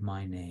denied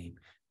my name.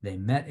 They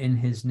met in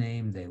his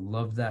name. They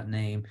loved that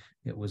name.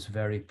 It was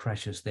very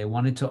precious. They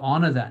wanted to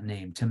honor that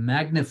name, to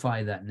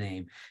magnify that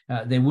name.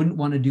 They wouldn't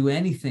want to do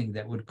anything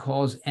that would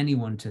cause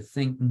anyone to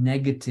think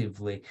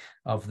negatively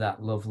of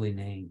that lovely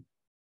name.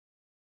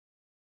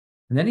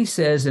 And then he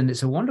says, and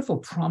it's a wonderful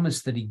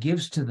promise that he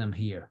gives to them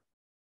here.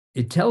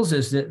 It tells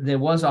us that there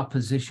was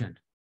opposition.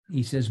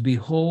 He says,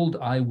 behold,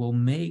 I will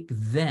make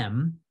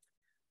them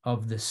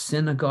of the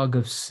synagogue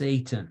of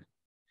Satan,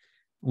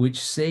 which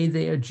say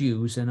they are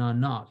Jews and are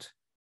not,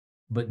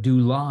 but do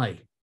lie.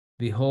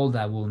 Behold,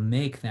 I will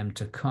make them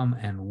to come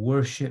and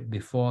worship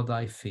before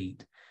thy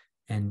feet,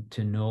 and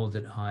to know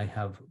that I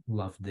have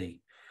loved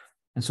thee.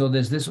 And so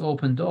there's this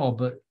open door,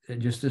 but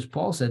just as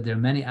Paul said, there are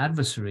many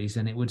adversaries,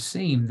 and it would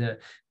seem that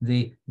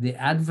the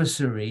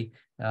adversary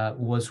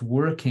was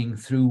working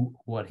through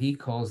what he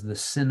calls the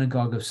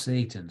synagogue of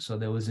Satan. So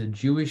there was a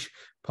Jewish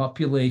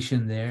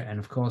population there, and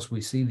of course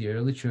we see the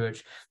early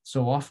church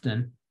so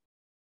often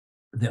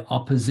the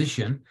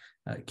opposition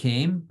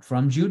came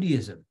from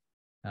Judaism.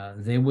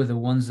 They were the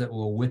ones that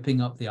were whipping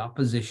up the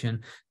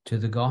opposition to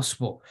the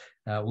gospel.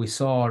 We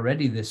saw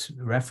already this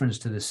reference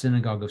to the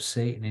synagogue of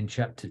Satan in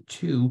chapter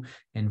 2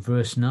 in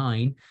verse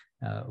 9,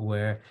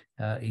 where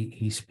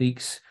he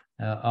speaks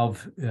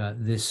of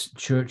this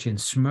church in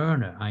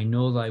Smyrna. I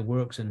know thy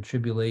works and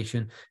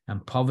tribulation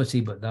and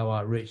poverty, but thou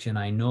art rich, and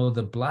I know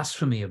the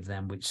blasphemy of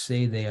them which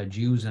say they are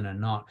Jews and are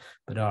not,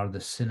 but are the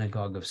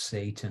synagogue of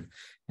Satan.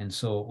 And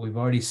so we've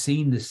already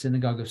seen the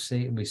synagogue of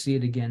Satan. We see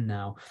it again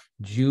now.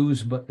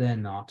 Jews, but they're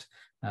not.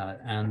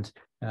 And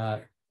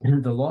the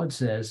Lord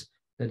says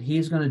that he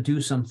is going to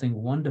do something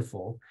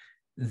wonderful.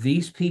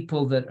 These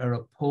people that are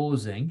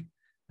opposing,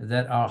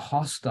 that are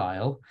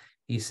hostile,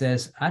 he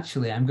says,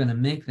 actually, I'm going to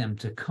make them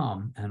to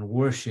come and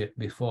worship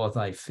before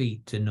thy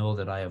feet to know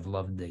that I have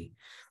loved thee.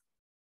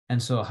 And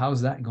so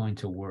how's that going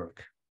to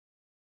work?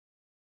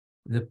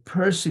 The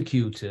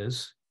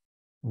persecutors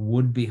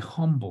would be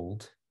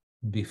humbled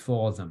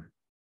before them.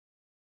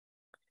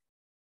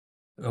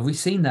 Have we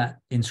seen that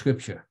in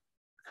Scripture?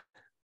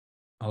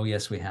 Oh,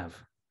 yes, we have.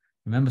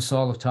 Remember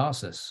Saul of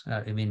Tarsus?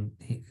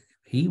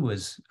 He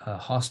was a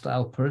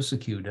hostile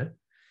persecutor,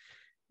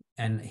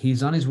 and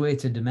he's on his way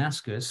to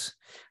Damascus,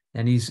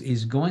 and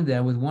he's going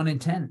there with one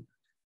intent,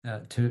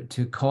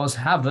 to cause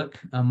havoc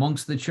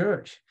amongst the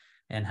church.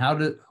 And how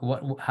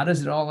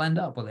does it all end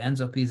up? Well, it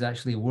ends up he's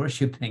actually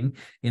worshiping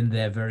in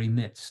their very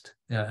midst.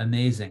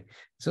 Amazing.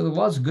 So the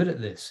Lord's good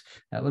at this.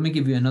 Let me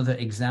give you another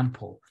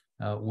example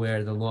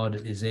where the Lord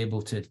is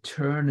able to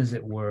turn, as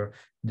it were,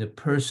 the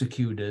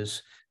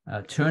persecutors,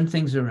 turn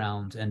things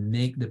around and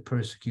make the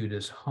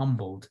persecutors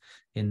humbled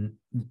in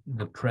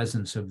the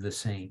presence of the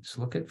saints.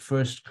 Look at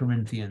 1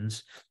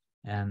 Corinthians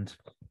and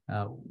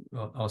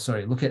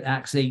look at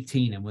Acts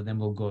 18, and then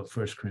we'll go at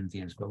 1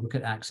 Corinthians, but look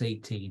at Acts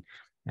 18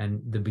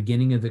 and the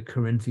beginning of the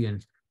Corinthian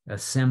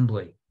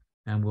assembly,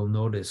 and we'll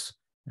notice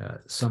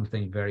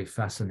something very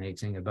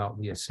fascinating about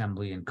the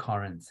assembly in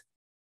Corinth.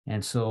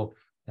 And so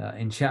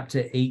in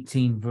chapter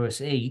 18,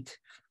 verse 8,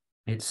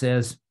 it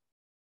says,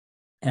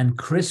 and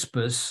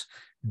Crispus,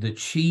 the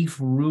chief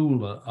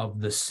ruler of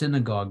the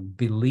synagogue,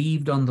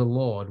 believed on the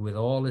Lord with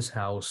all his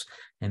house,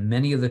 and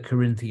many of the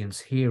Corinthians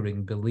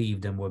hearing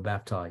believed and were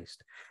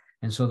baptized.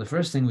 And so the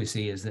first thing we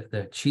see is that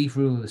the chief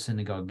ruler of the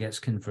synagogue gets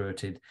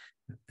converted,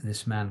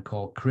 this man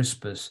called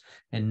Crispus,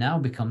 and now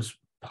becomes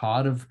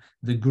part of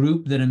the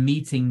group that are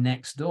meeting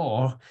next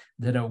door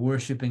that are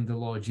worshiping the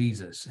Lord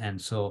Jesus. And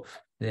so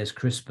there's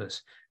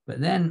Crispus. But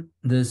then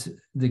there's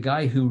the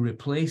guy who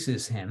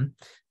replaces him.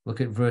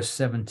 Look at verse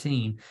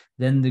 17.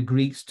 Then the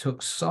Greeks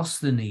took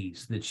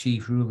Sosthenes, the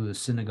chief ruler of the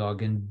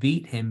synagogue, and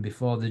beat him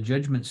before the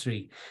judgment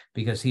seat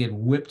because he had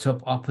whipped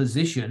up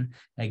opposition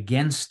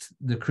against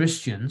the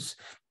Christians.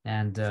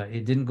 And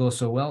it didn't go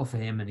so well for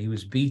him, and he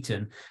was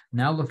beaten.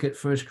 Now look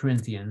at 1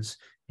 Corinthians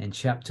in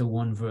chapter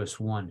 1, verse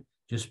 1.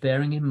 Just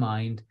bearing in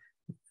mind,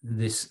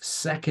 this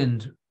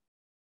second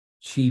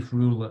chief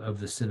ruler of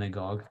the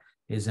synagogue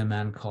is a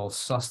man called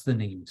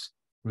Sosthenes,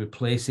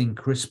 replacing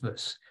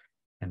Crispus.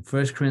 In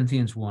 1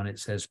 Corinthians 1, it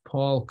says,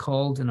 Paul,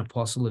 called an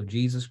apostle of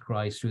Jesus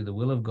Christ through the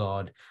will of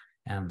God,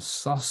 and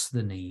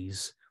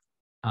Sosthenes,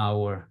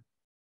 our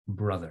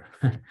brother.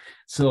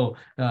 So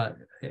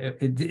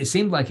it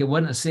seemed like it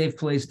wasn't a safe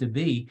place to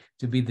be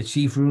the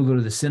chief ruler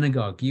of the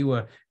synagogue. You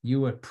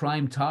were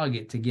prime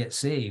target to get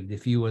saved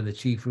if you were the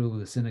chief ruler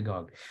of the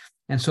synagogue.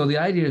 And so the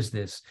idea is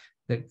this,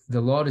 that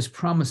the Lord is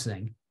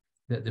promising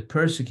that the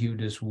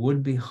persecutors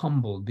would be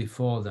humbled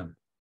before them.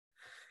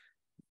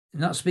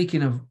 Not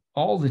speaking of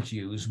all the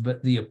Jews,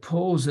 but the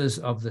opposers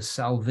of the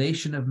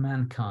salvation of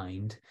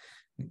mankind,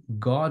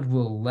 God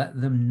will let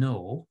them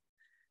know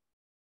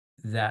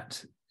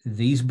that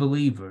these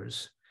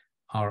believers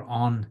are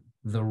on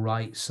the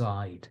right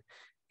side.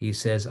 He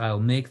says, I'll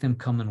make them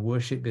come and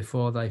worship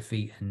before thy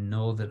feet and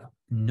know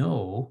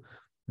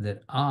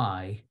that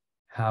I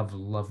have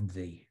loved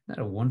thee. Isn't that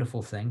a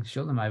wonderful thing?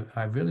 Show them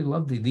I really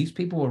love thee. These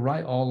people were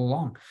right all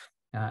along,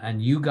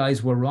 and you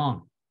guys were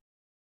wrong.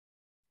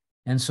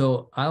 And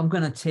so I'm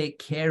going to take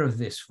care of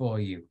this for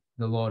you,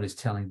 the Lord is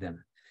telling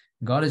them.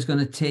 God is going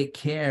to take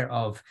care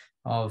of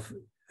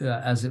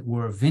as it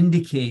were,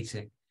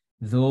 vindicating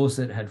those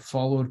that had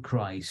followed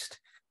Christ.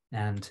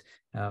 And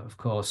of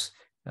course,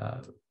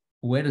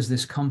 where does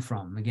this come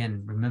from?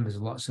 Again, remember,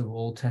 there's lots of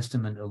Old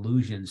Testament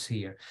allusions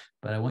here,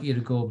 but I want you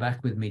to go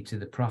back with me to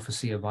the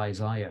prophecy of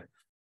Isaiah.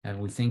 And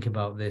we think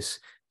about this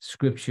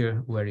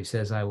scripture where he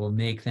says, I will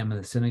make them in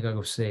the synagogue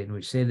of Satan,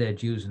 which say they're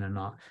Jews and are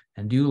not,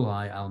 and do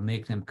lie, I'll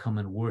make them come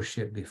and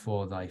worship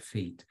before thy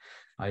feet.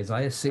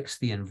 Isaiah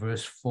 60 and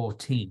verse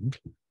 14,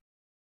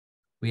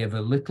 we have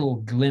a little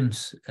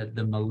glimpse at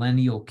the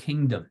millennial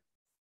kingdom.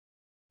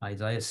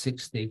 Isaiah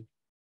 60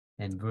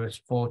 and verse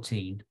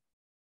 14.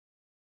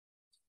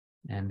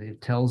 And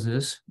it tells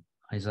us,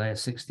 Isaiah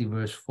 60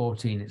 verse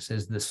 14, it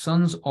says, the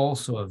sons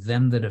also of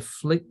them that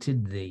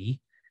afflicted thee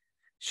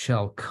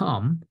shall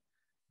come,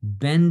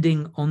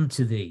 bending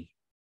unto thee,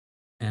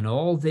 and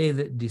all they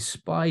that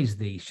despise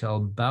thee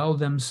shall bow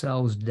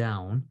themselves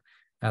down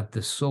at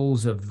the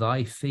soles of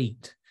thy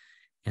feet,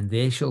 and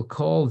they shall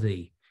call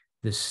thee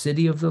the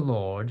city of the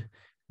Lord,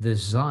 the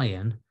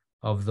Zion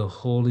of the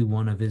Holy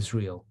One of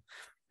Israel.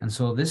 And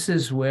so this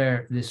is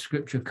where this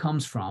scripture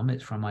comes from.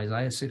 It's from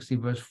Isaiah 60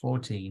 verse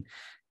 14.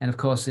 And of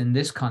course, in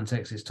this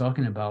context, it's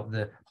talking about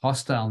the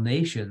hostile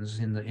nations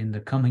in the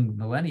coming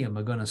millennium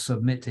are going to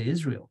submit to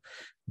Israel.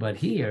 But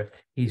here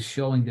he's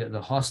showing that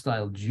the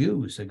hostile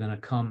Jews are going to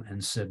come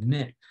and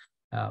submit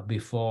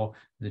before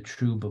the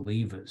true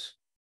believers.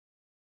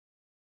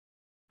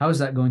 How is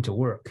that going to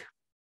work?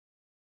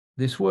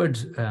 This word,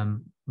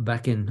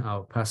 back in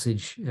our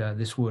passage,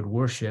 this word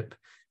worship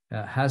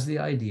has the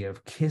idea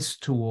of kiss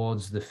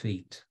towards the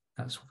feet.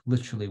 That's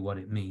literally what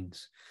it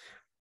means.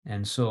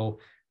 And so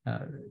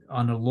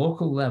on a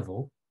local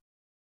level,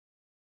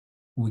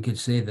 we could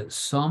say that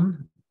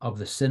some of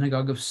the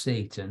synagogue of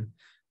Satan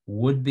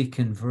would be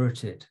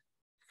converted.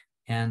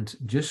 And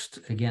just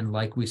again,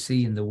 like we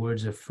see in the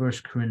words of 1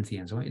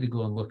 Corinthians, I want you to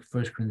go and look at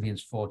 1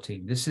 Corinthians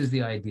 14. This is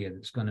the idea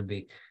that's going to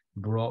be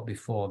brought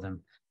before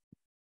them.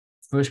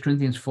 1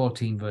 Corinthians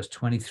 14, verse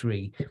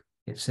 23,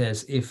 it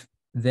says, if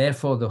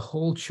therefore the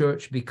whole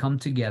church be come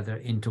together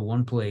into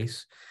one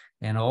place,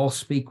 and all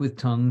speak with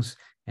tongues,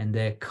 and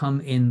there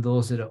come in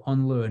those that are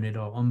unlearned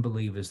or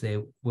unbelievers,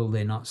 will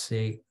they not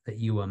say that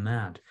you are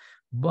mad?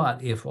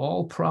 But if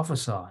all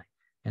prophesy,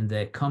 and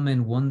there come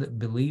in one that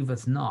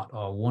believeth not,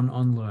 or one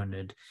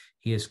unlearned,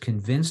 he is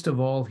convinced of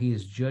all, he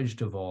is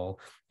judged of all,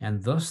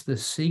 and thus the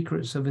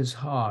secrets of his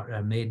heart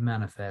are made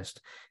manifest.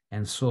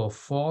 And so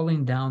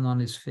falling down on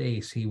his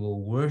face, he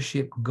will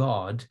worship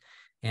God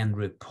and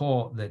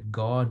report that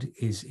God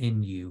is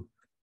in you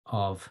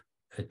of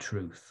a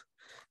truth.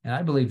 And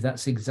I believe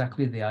that's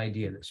exactly the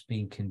idea that's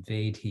being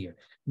conveyed here.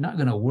 You're not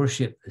going to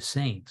worship the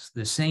saints.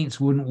 The saints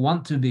wouldn't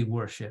want to be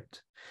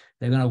worshipped.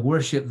 They're going to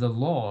worship the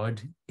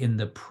Lord in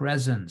the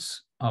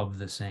presence of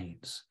the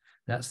saints.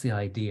 That's the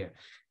idea.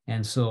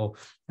 And so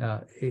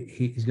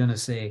he's going to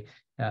say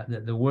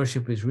that the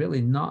worship is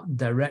really not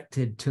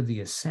directed to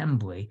the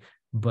assembly,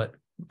 but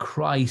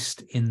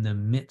Christ in the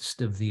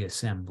midst of the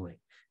assembly.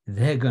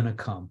 They're going to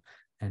come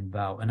and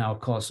bow. And now, of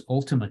course,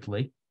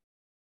 ultimately,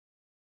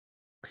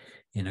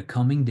 in a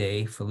coming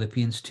day,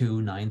 Philippians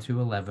 2, 9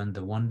 through 11,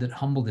 the one that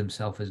humbled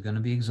himself is going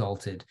to be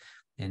exalted,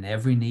 and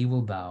every knee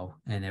will bow,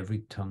 and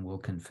every tongue will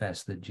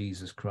confess that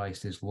Jesus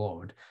Christ is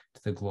Lord,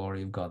 to the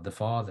glory of God the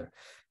Father.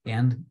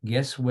 And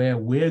guess where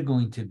we're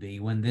going to be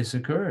when this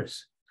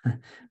occurs?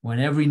 When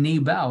every knee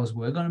bows,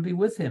 we're going to be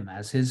with him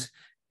as his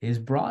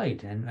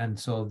bride. And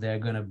so they're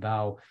going to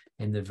bow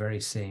in the very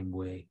same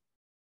way.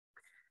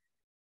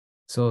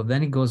 So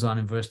then he goes on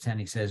in verse 10,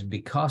 he says,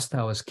 because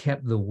thou hast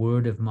kept the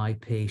word of my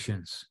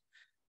patience,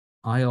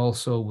 I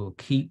also will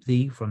keep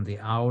thee from the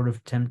hour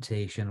of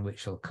temptation, which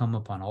shall come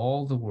upon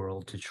all the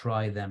world to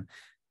try them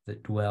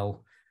that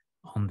dwell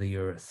on the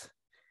earth.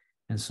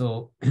 And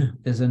so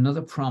there's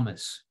another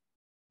promise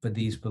for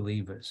these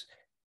believers.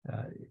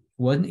 It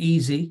wasn't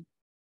easy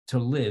to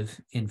live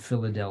in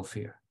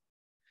Philadelphia.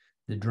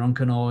 The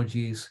drunken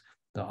orgies,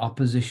 the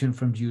opposition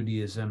from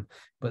Judaism,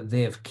 but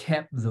they have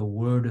kept the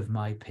word of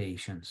my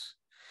patience.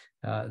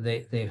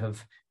 They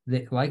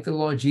like the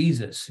Lord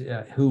Jesus,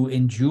 who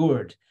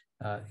endured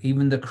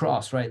even the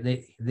cross, right?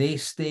 They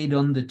stayed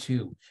on the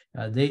two.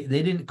 They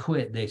didn't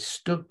quit. They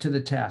stuck to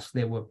the task.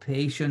 They were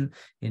patient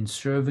in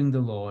serving the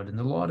Lord, and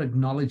the Lord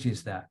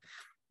acknowledges that.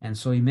 And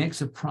so he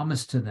makes a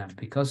promise to them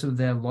because of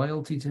their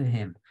loyalty to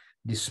him,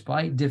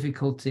 despite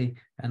difficulty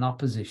and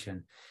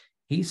opposition.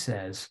 He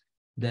says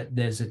that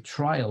there's a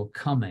trial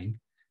coming,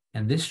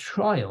 and this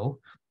trial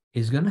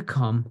is going to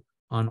come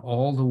on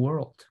all the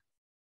world.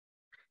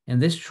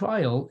 And this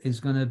trial is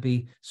going to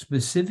be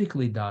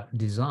specifically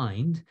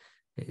designed.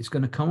 It's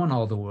going to come on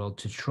all the world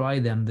to try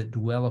them that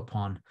dwell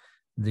upon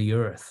the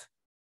earth.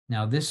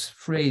 Now, this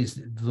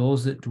phrase,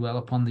 those that dwell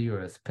upon the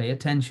earth, pay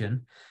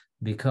attention,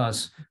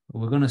 because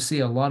we're going to see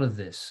a lot of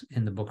this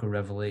in the book of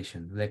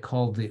Revelation. They're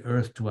called the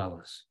earth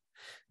dwellers.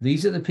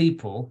 These are the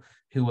people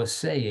who are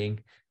saying,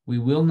 we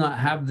will not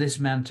have this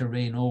man to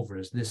reign over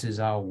us. This is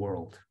our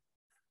world.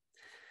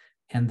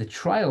 And the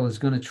trial is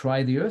going to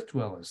try the earth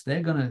dwellers.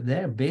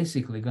 They're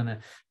basically going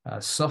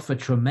to suffer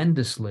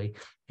tremendously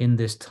in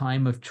this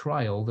time of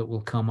trial that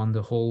will come on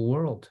the whole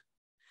world.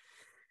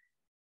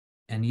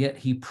 And yet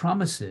he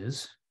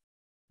promises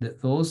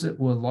that those that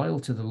were loyal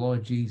to the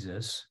Lord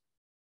Jesus,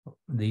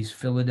 these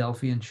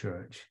Philadelphian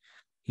church,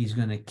 he's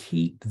going to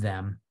keep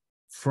them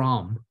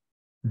from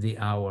the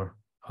hour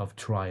of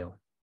trial.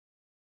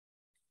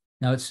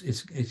 Now,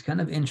 it's kind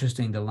of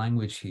interesting, the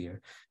language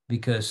here,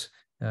 because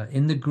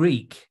in the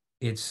Greek,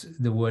 it's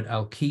the word,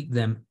 I'll keep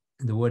them,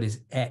 the word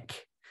is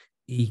ek,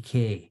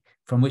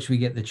 from which we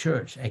get the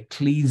church,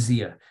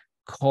 ecclesia,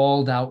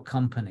 called out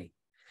company.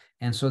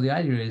 And so the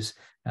idea is,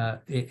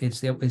 it's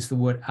the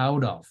word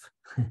out of.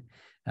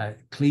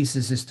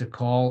 Klesis is to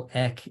call,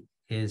 ek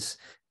is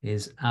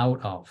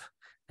out of.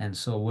 And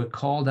so we're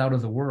called out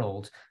of the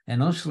world.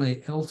 And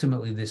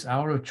ultimately this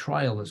hour of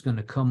trial is going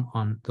to come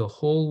on the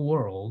whole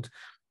world.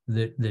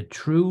 The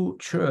true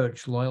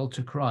church loyal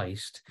to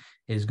Christ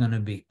is going to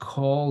be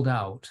called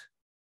out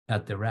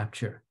at the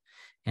rapture.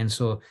 And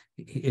so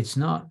it's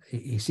not,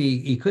 you see,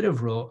 he could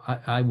have wrote,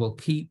 I will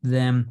keep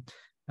them,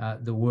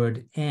 the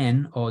word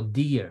en or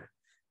dear.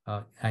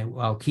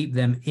 I'll keep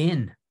them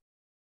in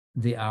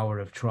the hour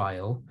of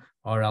trial,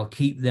 or I'll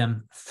keep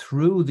them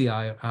through the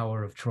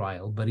hour of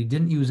trial. But he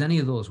didn't use any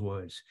of those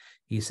words.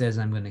 He says,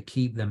 I'm going to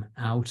keep them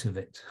out of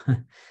it.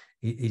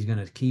 He's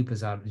going to keep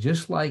us out.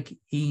 Just like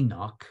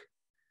Enoch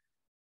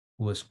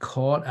was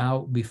caught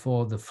out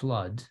before the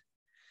flood,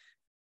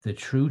 the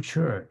true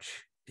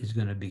church is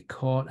going to be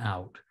caught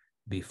out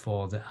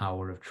before the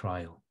hour of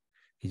trial.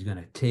 He's going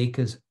to take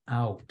us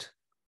out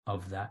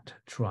of that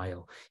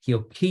trial.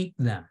 He'll keep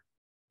them,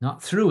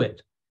 not through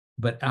it,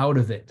 but out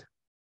of it,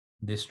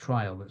 this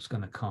trial that's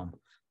going to come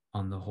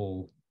on the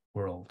whole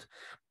world.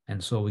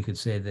 And so we could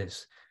say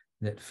this,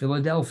 that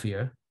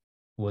Philadelphia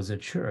was a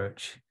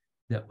church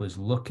that was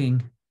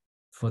looking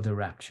for the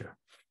rapture.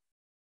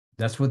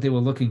 That's what they were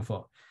looking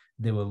for.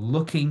 They were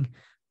looking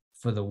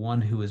for the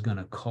one who is going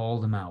to call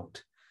them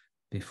out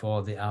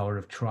before the hour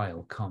of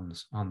trial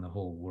comes on the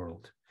whole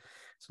world.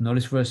 So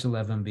notice verse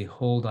 11,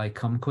 behold, I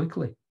come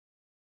quickly.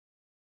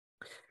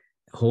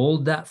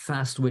 Hold that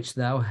fast which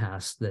thou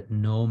hast, that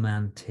no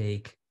man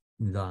take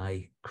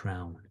thy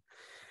crown.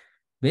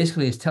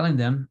 Basically, it's telling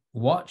them,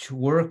 watch,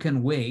 work,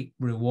 and wait.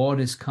 Reward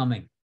is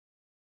coming.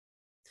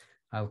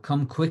 I'll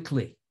come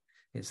quickly.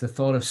 It's the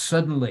thought of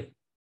suddenly.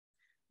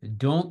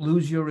 Don't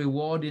lose your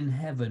reward in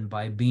heaven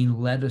by being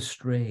led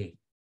astray.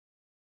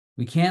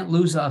 We can't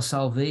lose our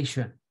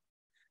salvation,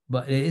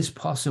 but it is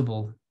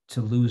possible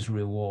to lose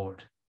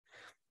reward.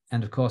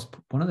 And of course,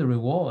 one of the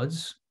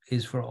rewards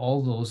is for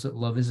all those that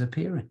love is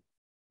appearing.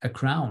 A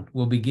crown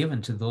will be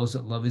given to those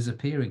that love is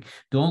appearing.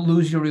 Don't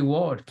lose your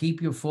reward.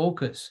 Keep your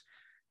focus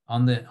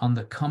on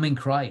the coming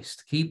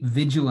Christ. Keep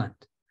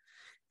vigilant.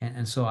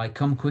 And so I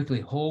come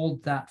quickly.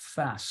 Hold that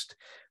fast.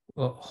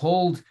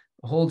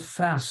 Hold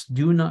fast.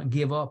 Do not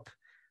give up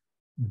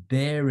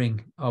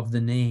bearing of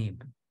the name.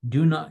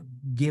 Do not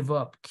give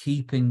up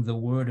keeping the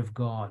word of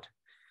God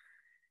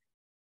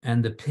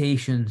and the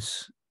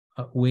patience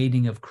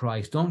waiting of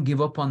Christ. Don't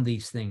give up on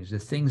these things, the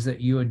things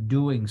that you are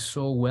doing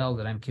so well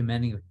that I'm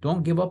commending you.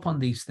 Don't give up on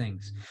these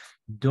things.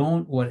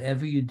 Don't,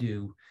 whatever you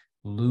do,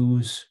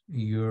 lose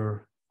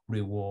your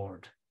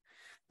reward.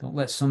 Don't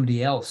let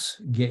somebody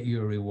else get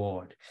your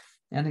reward.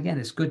 And again,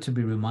 it's good to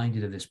be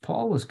reminded of this.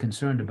 Paul was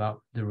concerned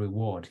about the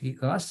reward. The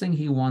last thing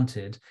he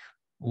wanted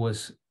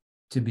was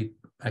to be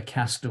a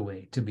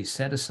castaway, to be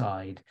set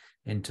aside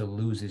and to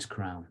lose his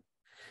crown.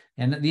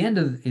 And at the end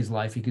of his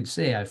life, he could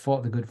say, I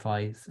fought the good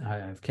fight,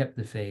 I've kept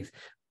the faith.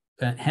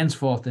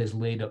 Henceforth, there's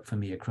laid up for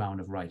me a crown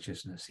of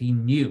righteousness. He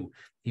knew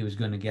he was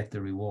going to get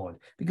the reward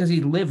because he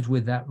lived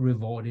with that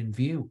reward in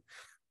view.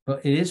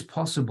 But it is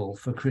possible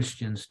for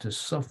Christians to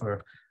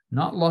suffer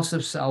not loss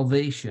of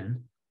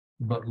salvation,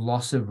 but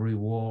loss of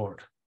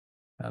reward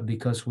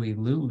because we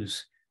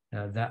lose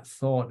that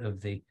thought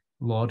of the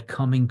Lord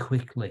coming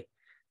quickly,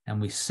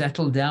 and we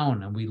settle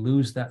down and we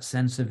lose that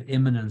sense of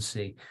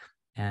imminency,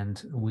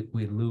 and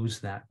we lose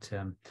that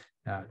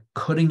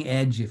cutting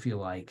edge, if you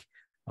like,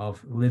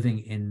 of living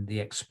in the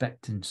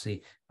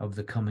expectancy of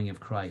the coming of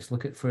Christ.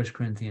 Look at 1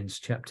 Corinthians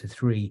chapter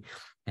 3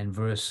 and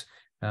verse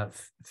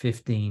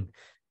 15.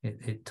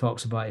 It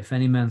talks about, if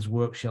any man's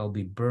work shall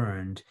be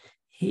burned,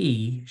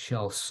 he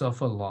shall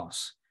suffer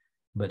loss,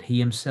 but he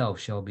himself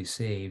shall be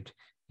saved,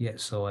 yet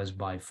so as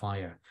by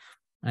fire.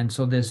 And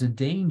so there's a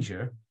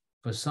danger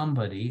for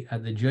somebody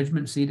at the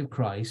judgment seat of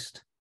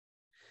Christ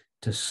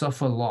to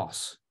suffer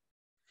loss.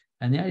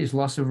 And that is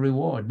loss of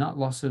reward, not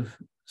loss of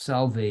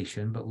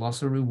salvation, but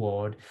loss of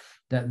reward,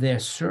 that their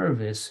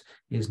service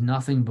is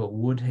nothing but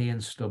wood, hay,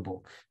 and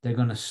stubble. They're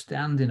going to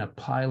stand in a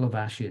pile of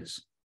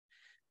ashes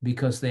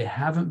because they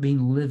haven't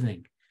been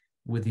living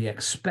with the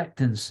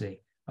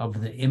expectancy of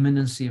the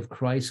imminency of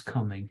Christ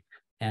coming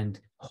and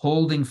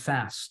holding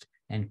fast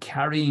and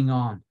carrying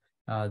on.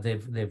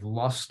 They've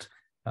lost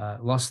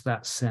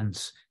that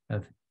sense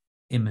of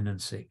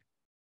imminency.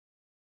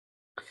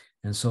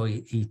 And so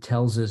he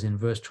tells us in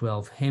verse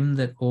 12, him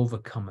that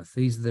overcometh,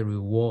 these are the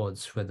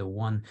rewards for the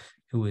one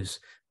who is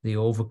the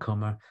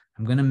overcomer.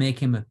 I'm going to make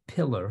him a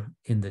pillar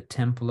in the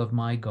temple of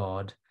my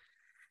God,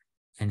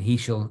 and he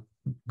shall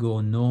go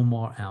no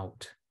more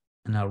out.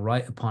 And I'll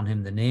write upon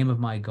him the name of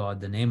my God,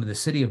 the name of the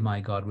city of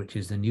my God, which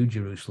is the New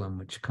Jerusalem,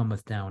 which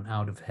cometh down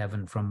out of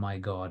heaven from my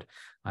God.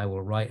 I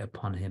will write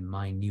upon him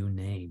my new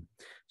name.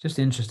 Just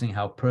interesting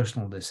how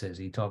personal this is.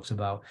 He talks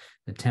about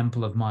the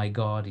temple of my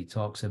God. He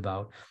talks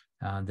about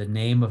the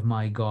name of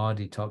my God.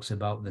 He talks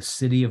about the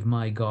city of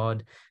my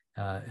God.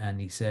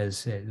 And he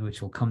says,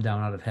 which will come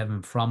down out of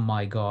heaven from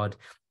my God,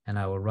 and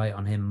I will write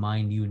on him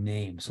my new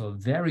name. So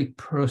very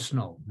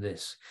personal,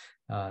 this,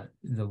 the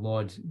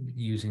Lord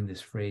using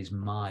this phrase,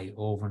 my,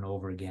 over and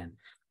over again.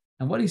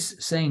 And what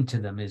he's saying to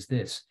them is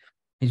this: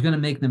 he's going to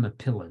make them a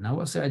pillar. Now,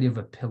 what's the idea of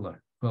a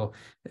pillar? Well,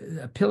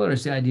 a pillar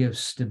is the idea of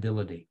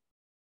stability.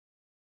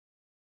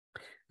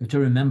 You have to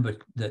remember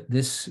that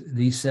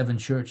these 7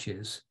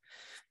 churches,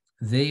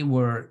 they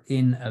were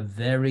in a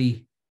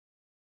very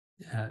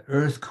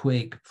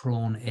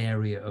earthquake-prone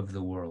area of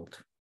the world.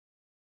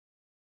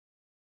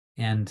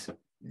 And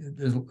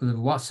there's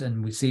lots,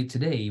 and we see it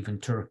today,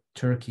 even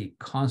Turkey,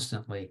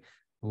 constantly,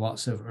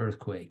 lots of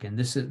earthquake. And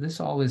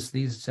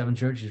these 7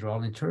 churches are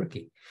all in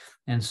Turkey.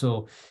 And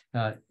so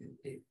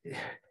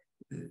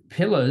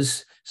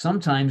pillars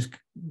sometimes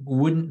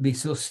wouldn't be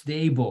so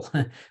stable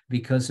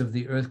because of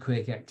the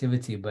earthquake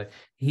activity, but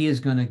he is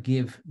going to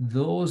give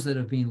those that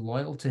have been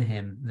loyal to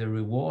him, the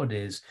reward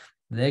is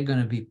they're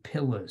going to be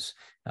pillars,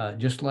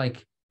 just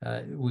like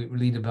we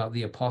read about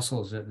the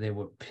apostles, that they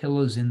were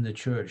pillars in the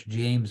church.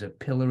 James, a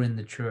pillar in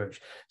the church,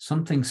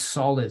 something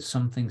solid,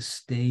 something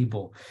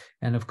stable.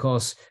 And of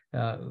course,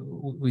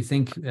 we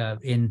think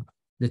in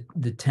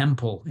the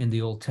temple in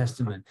the Old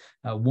Testament,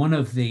 one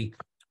of the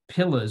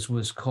pillars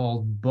was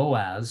called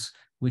Boaz,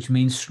 which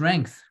means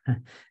strength.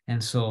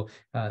 And so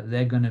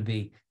they're going to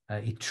be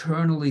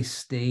eternally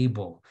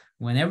stable.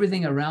 When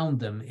everything around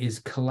them is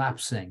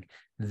collapsing,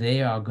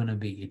 they are going to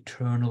be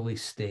eternally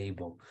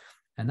stable.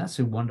 And that's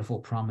a wonderful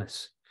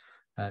promise.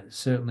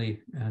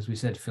 Certainly, as we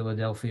said,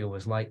 Philadelphia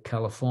was like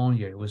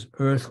California. It was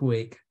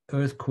earthquake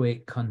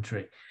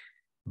country,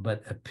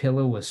 but a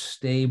pillar was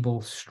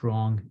stable,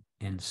 strong,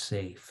 and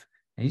safe.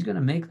 And he's going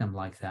to make them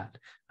like that.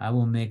 I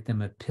will make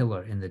them a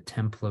pillar in the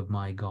temple of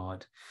my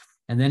God.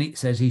 And then he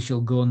says he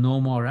shall go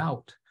no more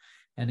out.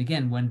 And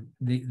again, when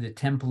the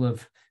temple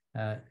of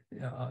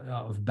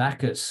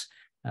Bacchus,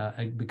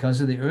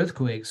 because of the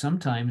earthquake,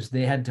 sometimes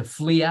they had to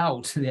flee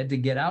out. They had to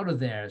get out of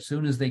there. As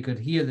soon as they could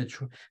hear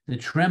the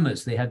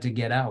tremors, they had to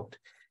get out.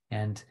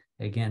 And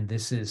again,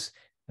 this is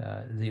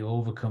the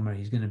overcomer.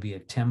 He's going to be a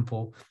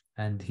temple,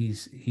 and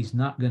he's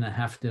not going to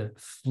have to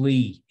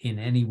flee in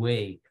any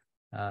way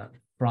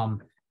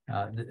from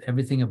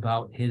everything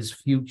about his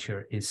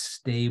future is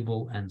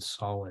stable and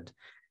solid.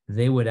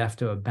 They would have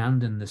to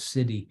abandon the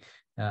city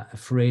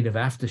afraid of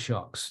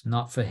aftershocks,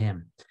 not for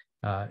him.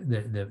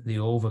 The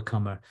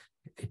overcomer,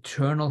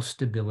 eternal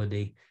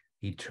stability,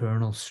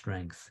 eternal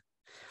strength.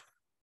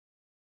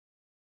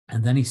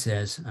 And then he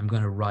says, I'm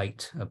going to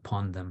write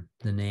upon them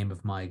the name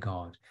of my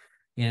God.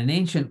 In an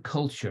ancient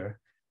culture,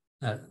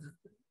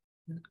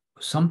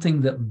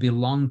 something that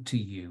belonged to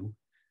you,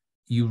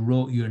 you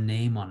wrote your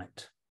name on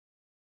it.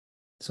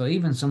 So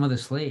even some of the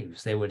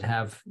slaves, they would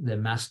have their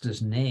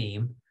master's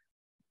name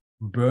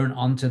burn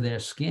onto their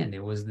skin.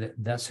 It was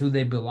that's who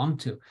they belonged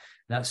to.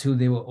 That's who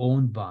they were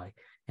owned by.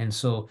 And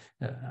so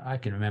I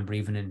can remember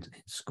even in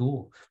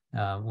school,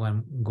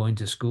 when going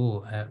to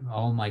school,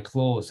 all my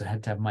clothes, I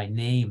had to have my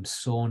name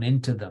sewn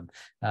into them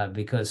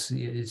because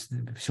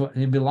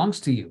it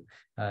belongs to you.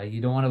 You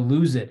don't want to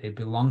lose it. It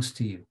belongs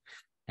to you.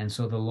 And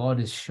so the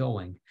Lord is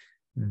showing,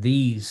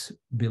 these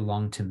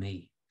belong to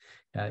me.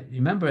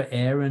 Remember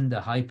Aaron, the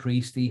high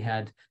priest, he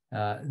had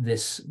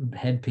this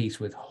headpiece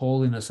with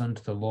holiness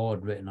unto the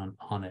Lord written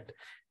on it.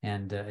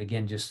 And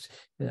again, just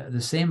the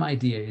same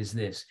idea is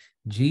this: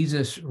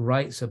 Jesus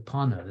writes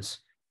upon us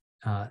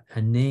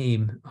a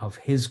name of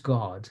his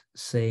God,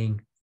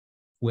 saying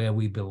where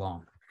we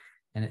belong.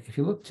 And if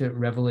you look to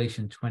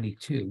Revelation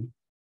 22,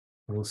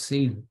 we'll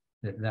see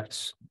that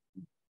that's,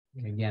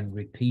 again,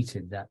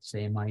 repeated, that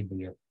same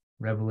idea.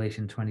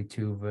 Revelation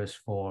 22, verse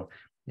 4,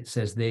 it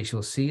says, they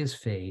shall see his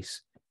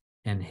face,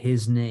 and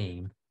his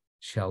name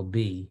shall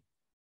be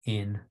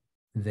in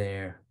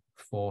their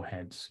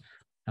foreheads.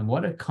 And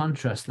what a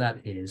contrast that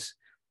is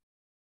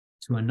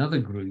to another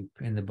group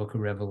in the book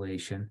of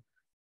Revelation,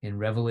 in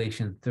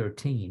Revelation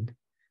 13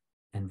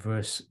 and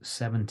verse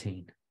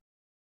 17. It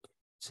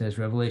says,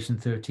 Revelation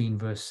 13,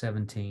 verse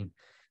 17,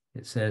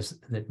 it says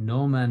that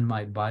no man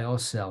might buy or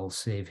sell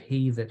save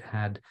he that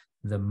had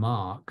the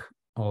mark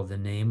or the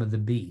name of the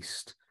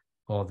beast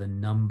or the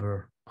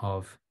number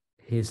of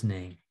his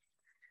name.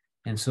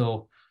 And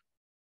so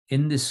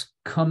in this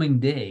coming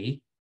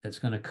day that's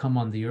going to come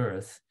on the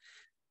earth,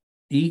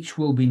 each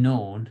will be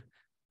known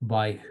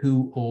by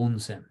who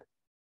owns him.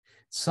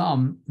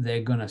 Some,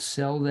 they're going to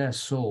sell their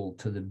soul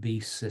to the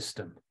beast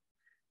system,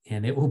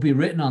 and it will be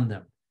written on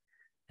them.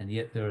 And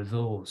yet there are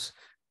those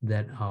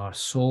that are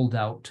sold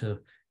out to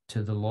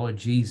the Lord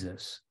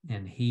Jesus,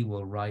 and he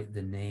will write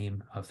the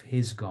name of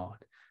his God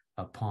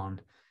upon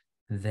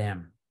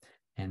them.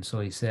 And so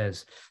he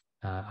says,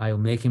 I'll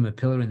make him a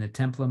pillar in the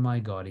temple of my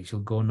God. He shall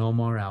go no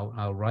more out.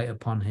 I'll write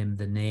upon him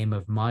the name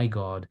of my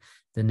God,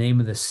 the name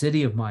of the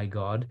city of my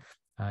God,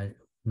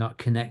 not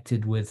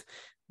connected with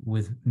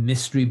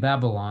Mystery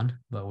Babylon,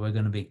 but we're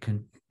going to be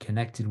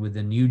connected with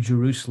the New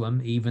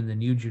Jerusalem, even the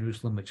New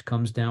Jerusalem, which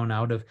comes down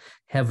out of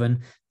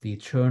heaven, the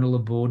eternal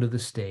abode of the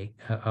state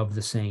of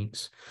the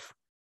saints.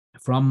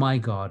 From my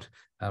God,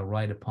 I'll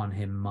write upon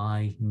him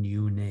my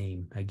new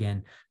name.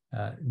 Again,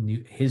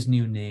 his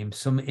new name,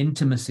 some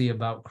intimacy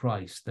about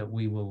Christ that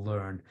we will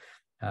learn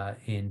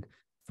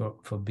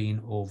for being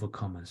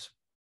overcomers.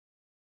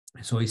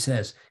 So he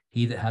says,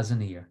 he that has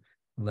an ear,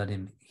 let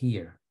him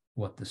hear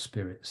what the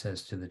Spirit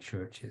says to the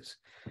churches.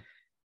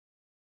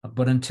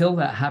 But until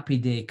that happy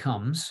day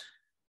comes,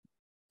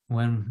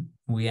 when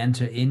we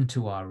enter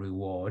into our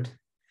reward,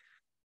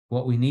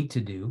 what we need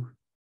to do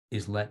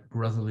is let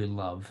brotherly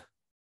love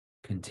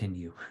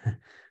continue.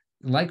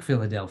 Like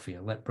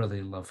Philadelphia, let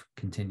brotherly love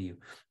continue.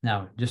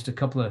 Now, just a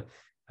couple of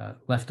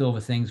leftover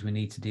things we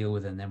need to deal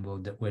with, and then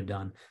we're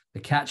done. The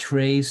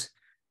catchphrase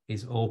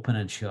is open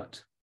and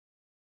shut.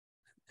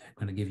 I'm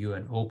going to give you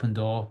an open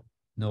door.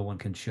 No one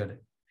can shut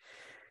it.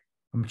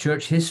 From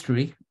church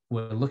history,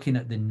 we're looking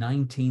at the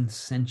 19th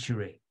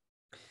century.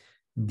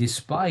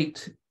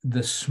 Despite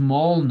the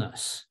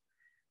smallness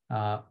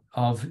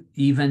of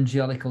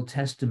evangelical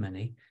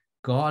testimony,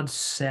 God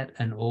set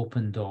an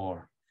open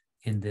door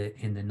in the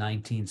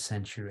 19th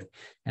century.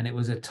 And it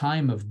was a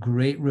time of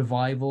great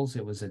revivals.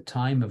 It was a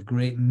time of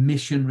great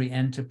missionary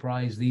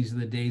enterprise. These are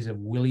the days of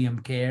William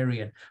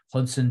Carey and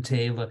Hudson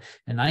Taylor.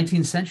 The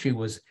 19th century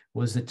was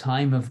the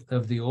time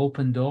of the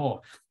open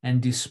door.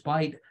 And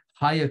despite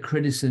higher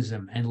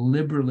criticism and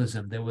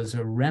liberalism, there was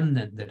a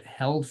remnant that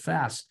held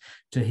fast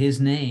to his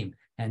name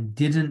and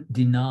didn't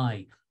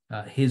deny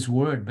his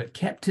word, but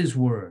kept his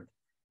word.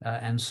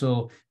 And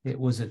so it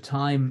was a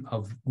time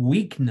of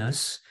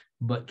weakness,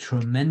 but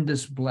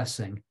tremendous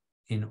blessing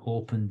in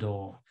open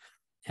door.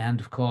 And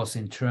of course,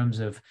 in terms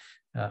of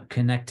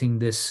connecting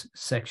this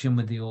section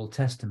with the Old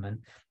Testament,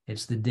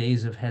 it's the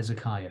days of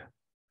Hezekiah.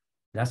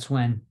 That's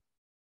when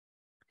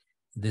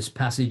this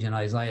passage in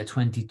Isaiah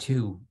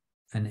 22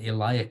 and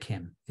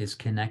Eliakim is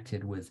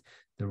connected with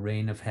the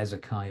reign of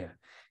Hezekiah.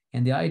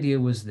 And the idea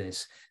was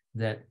this,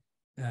 that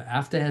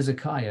after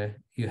Hezekiah,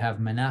 you have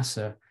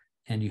Manasseh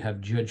and you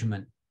have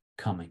judgment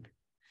coming.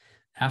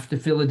 After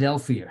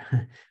Philadelphia,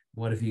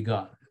 what have you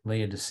got?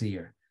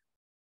 Laodicea.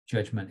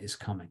 Judgment is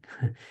coming.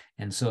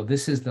 And so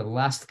this is the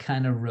last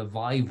kind of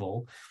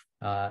revival,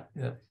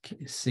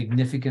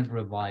 significant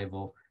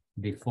revival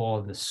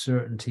before the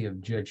certainty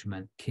of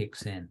judgment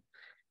kicks in.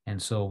 And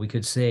so we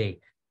could say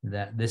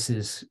that this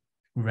is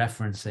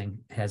referencing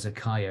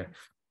Hezekiah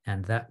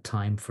and that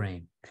time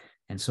frame.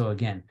 And so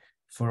again,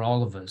 for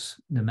all of us,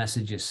 the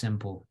message is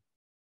simple.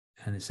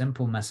 And the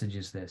simple message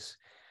is this: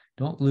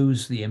 don't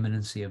lose the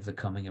imminency of the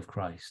coming of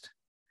Christ.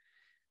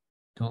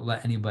 Don't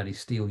let anybody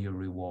steal your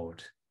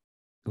reward.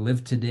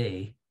 Live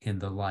today in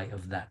the light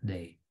of that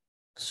day.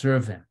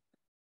 Serve him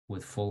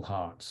with full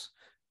hearts.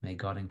 May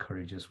God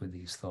encourage us with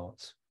these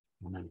thoughts.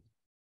 Amen.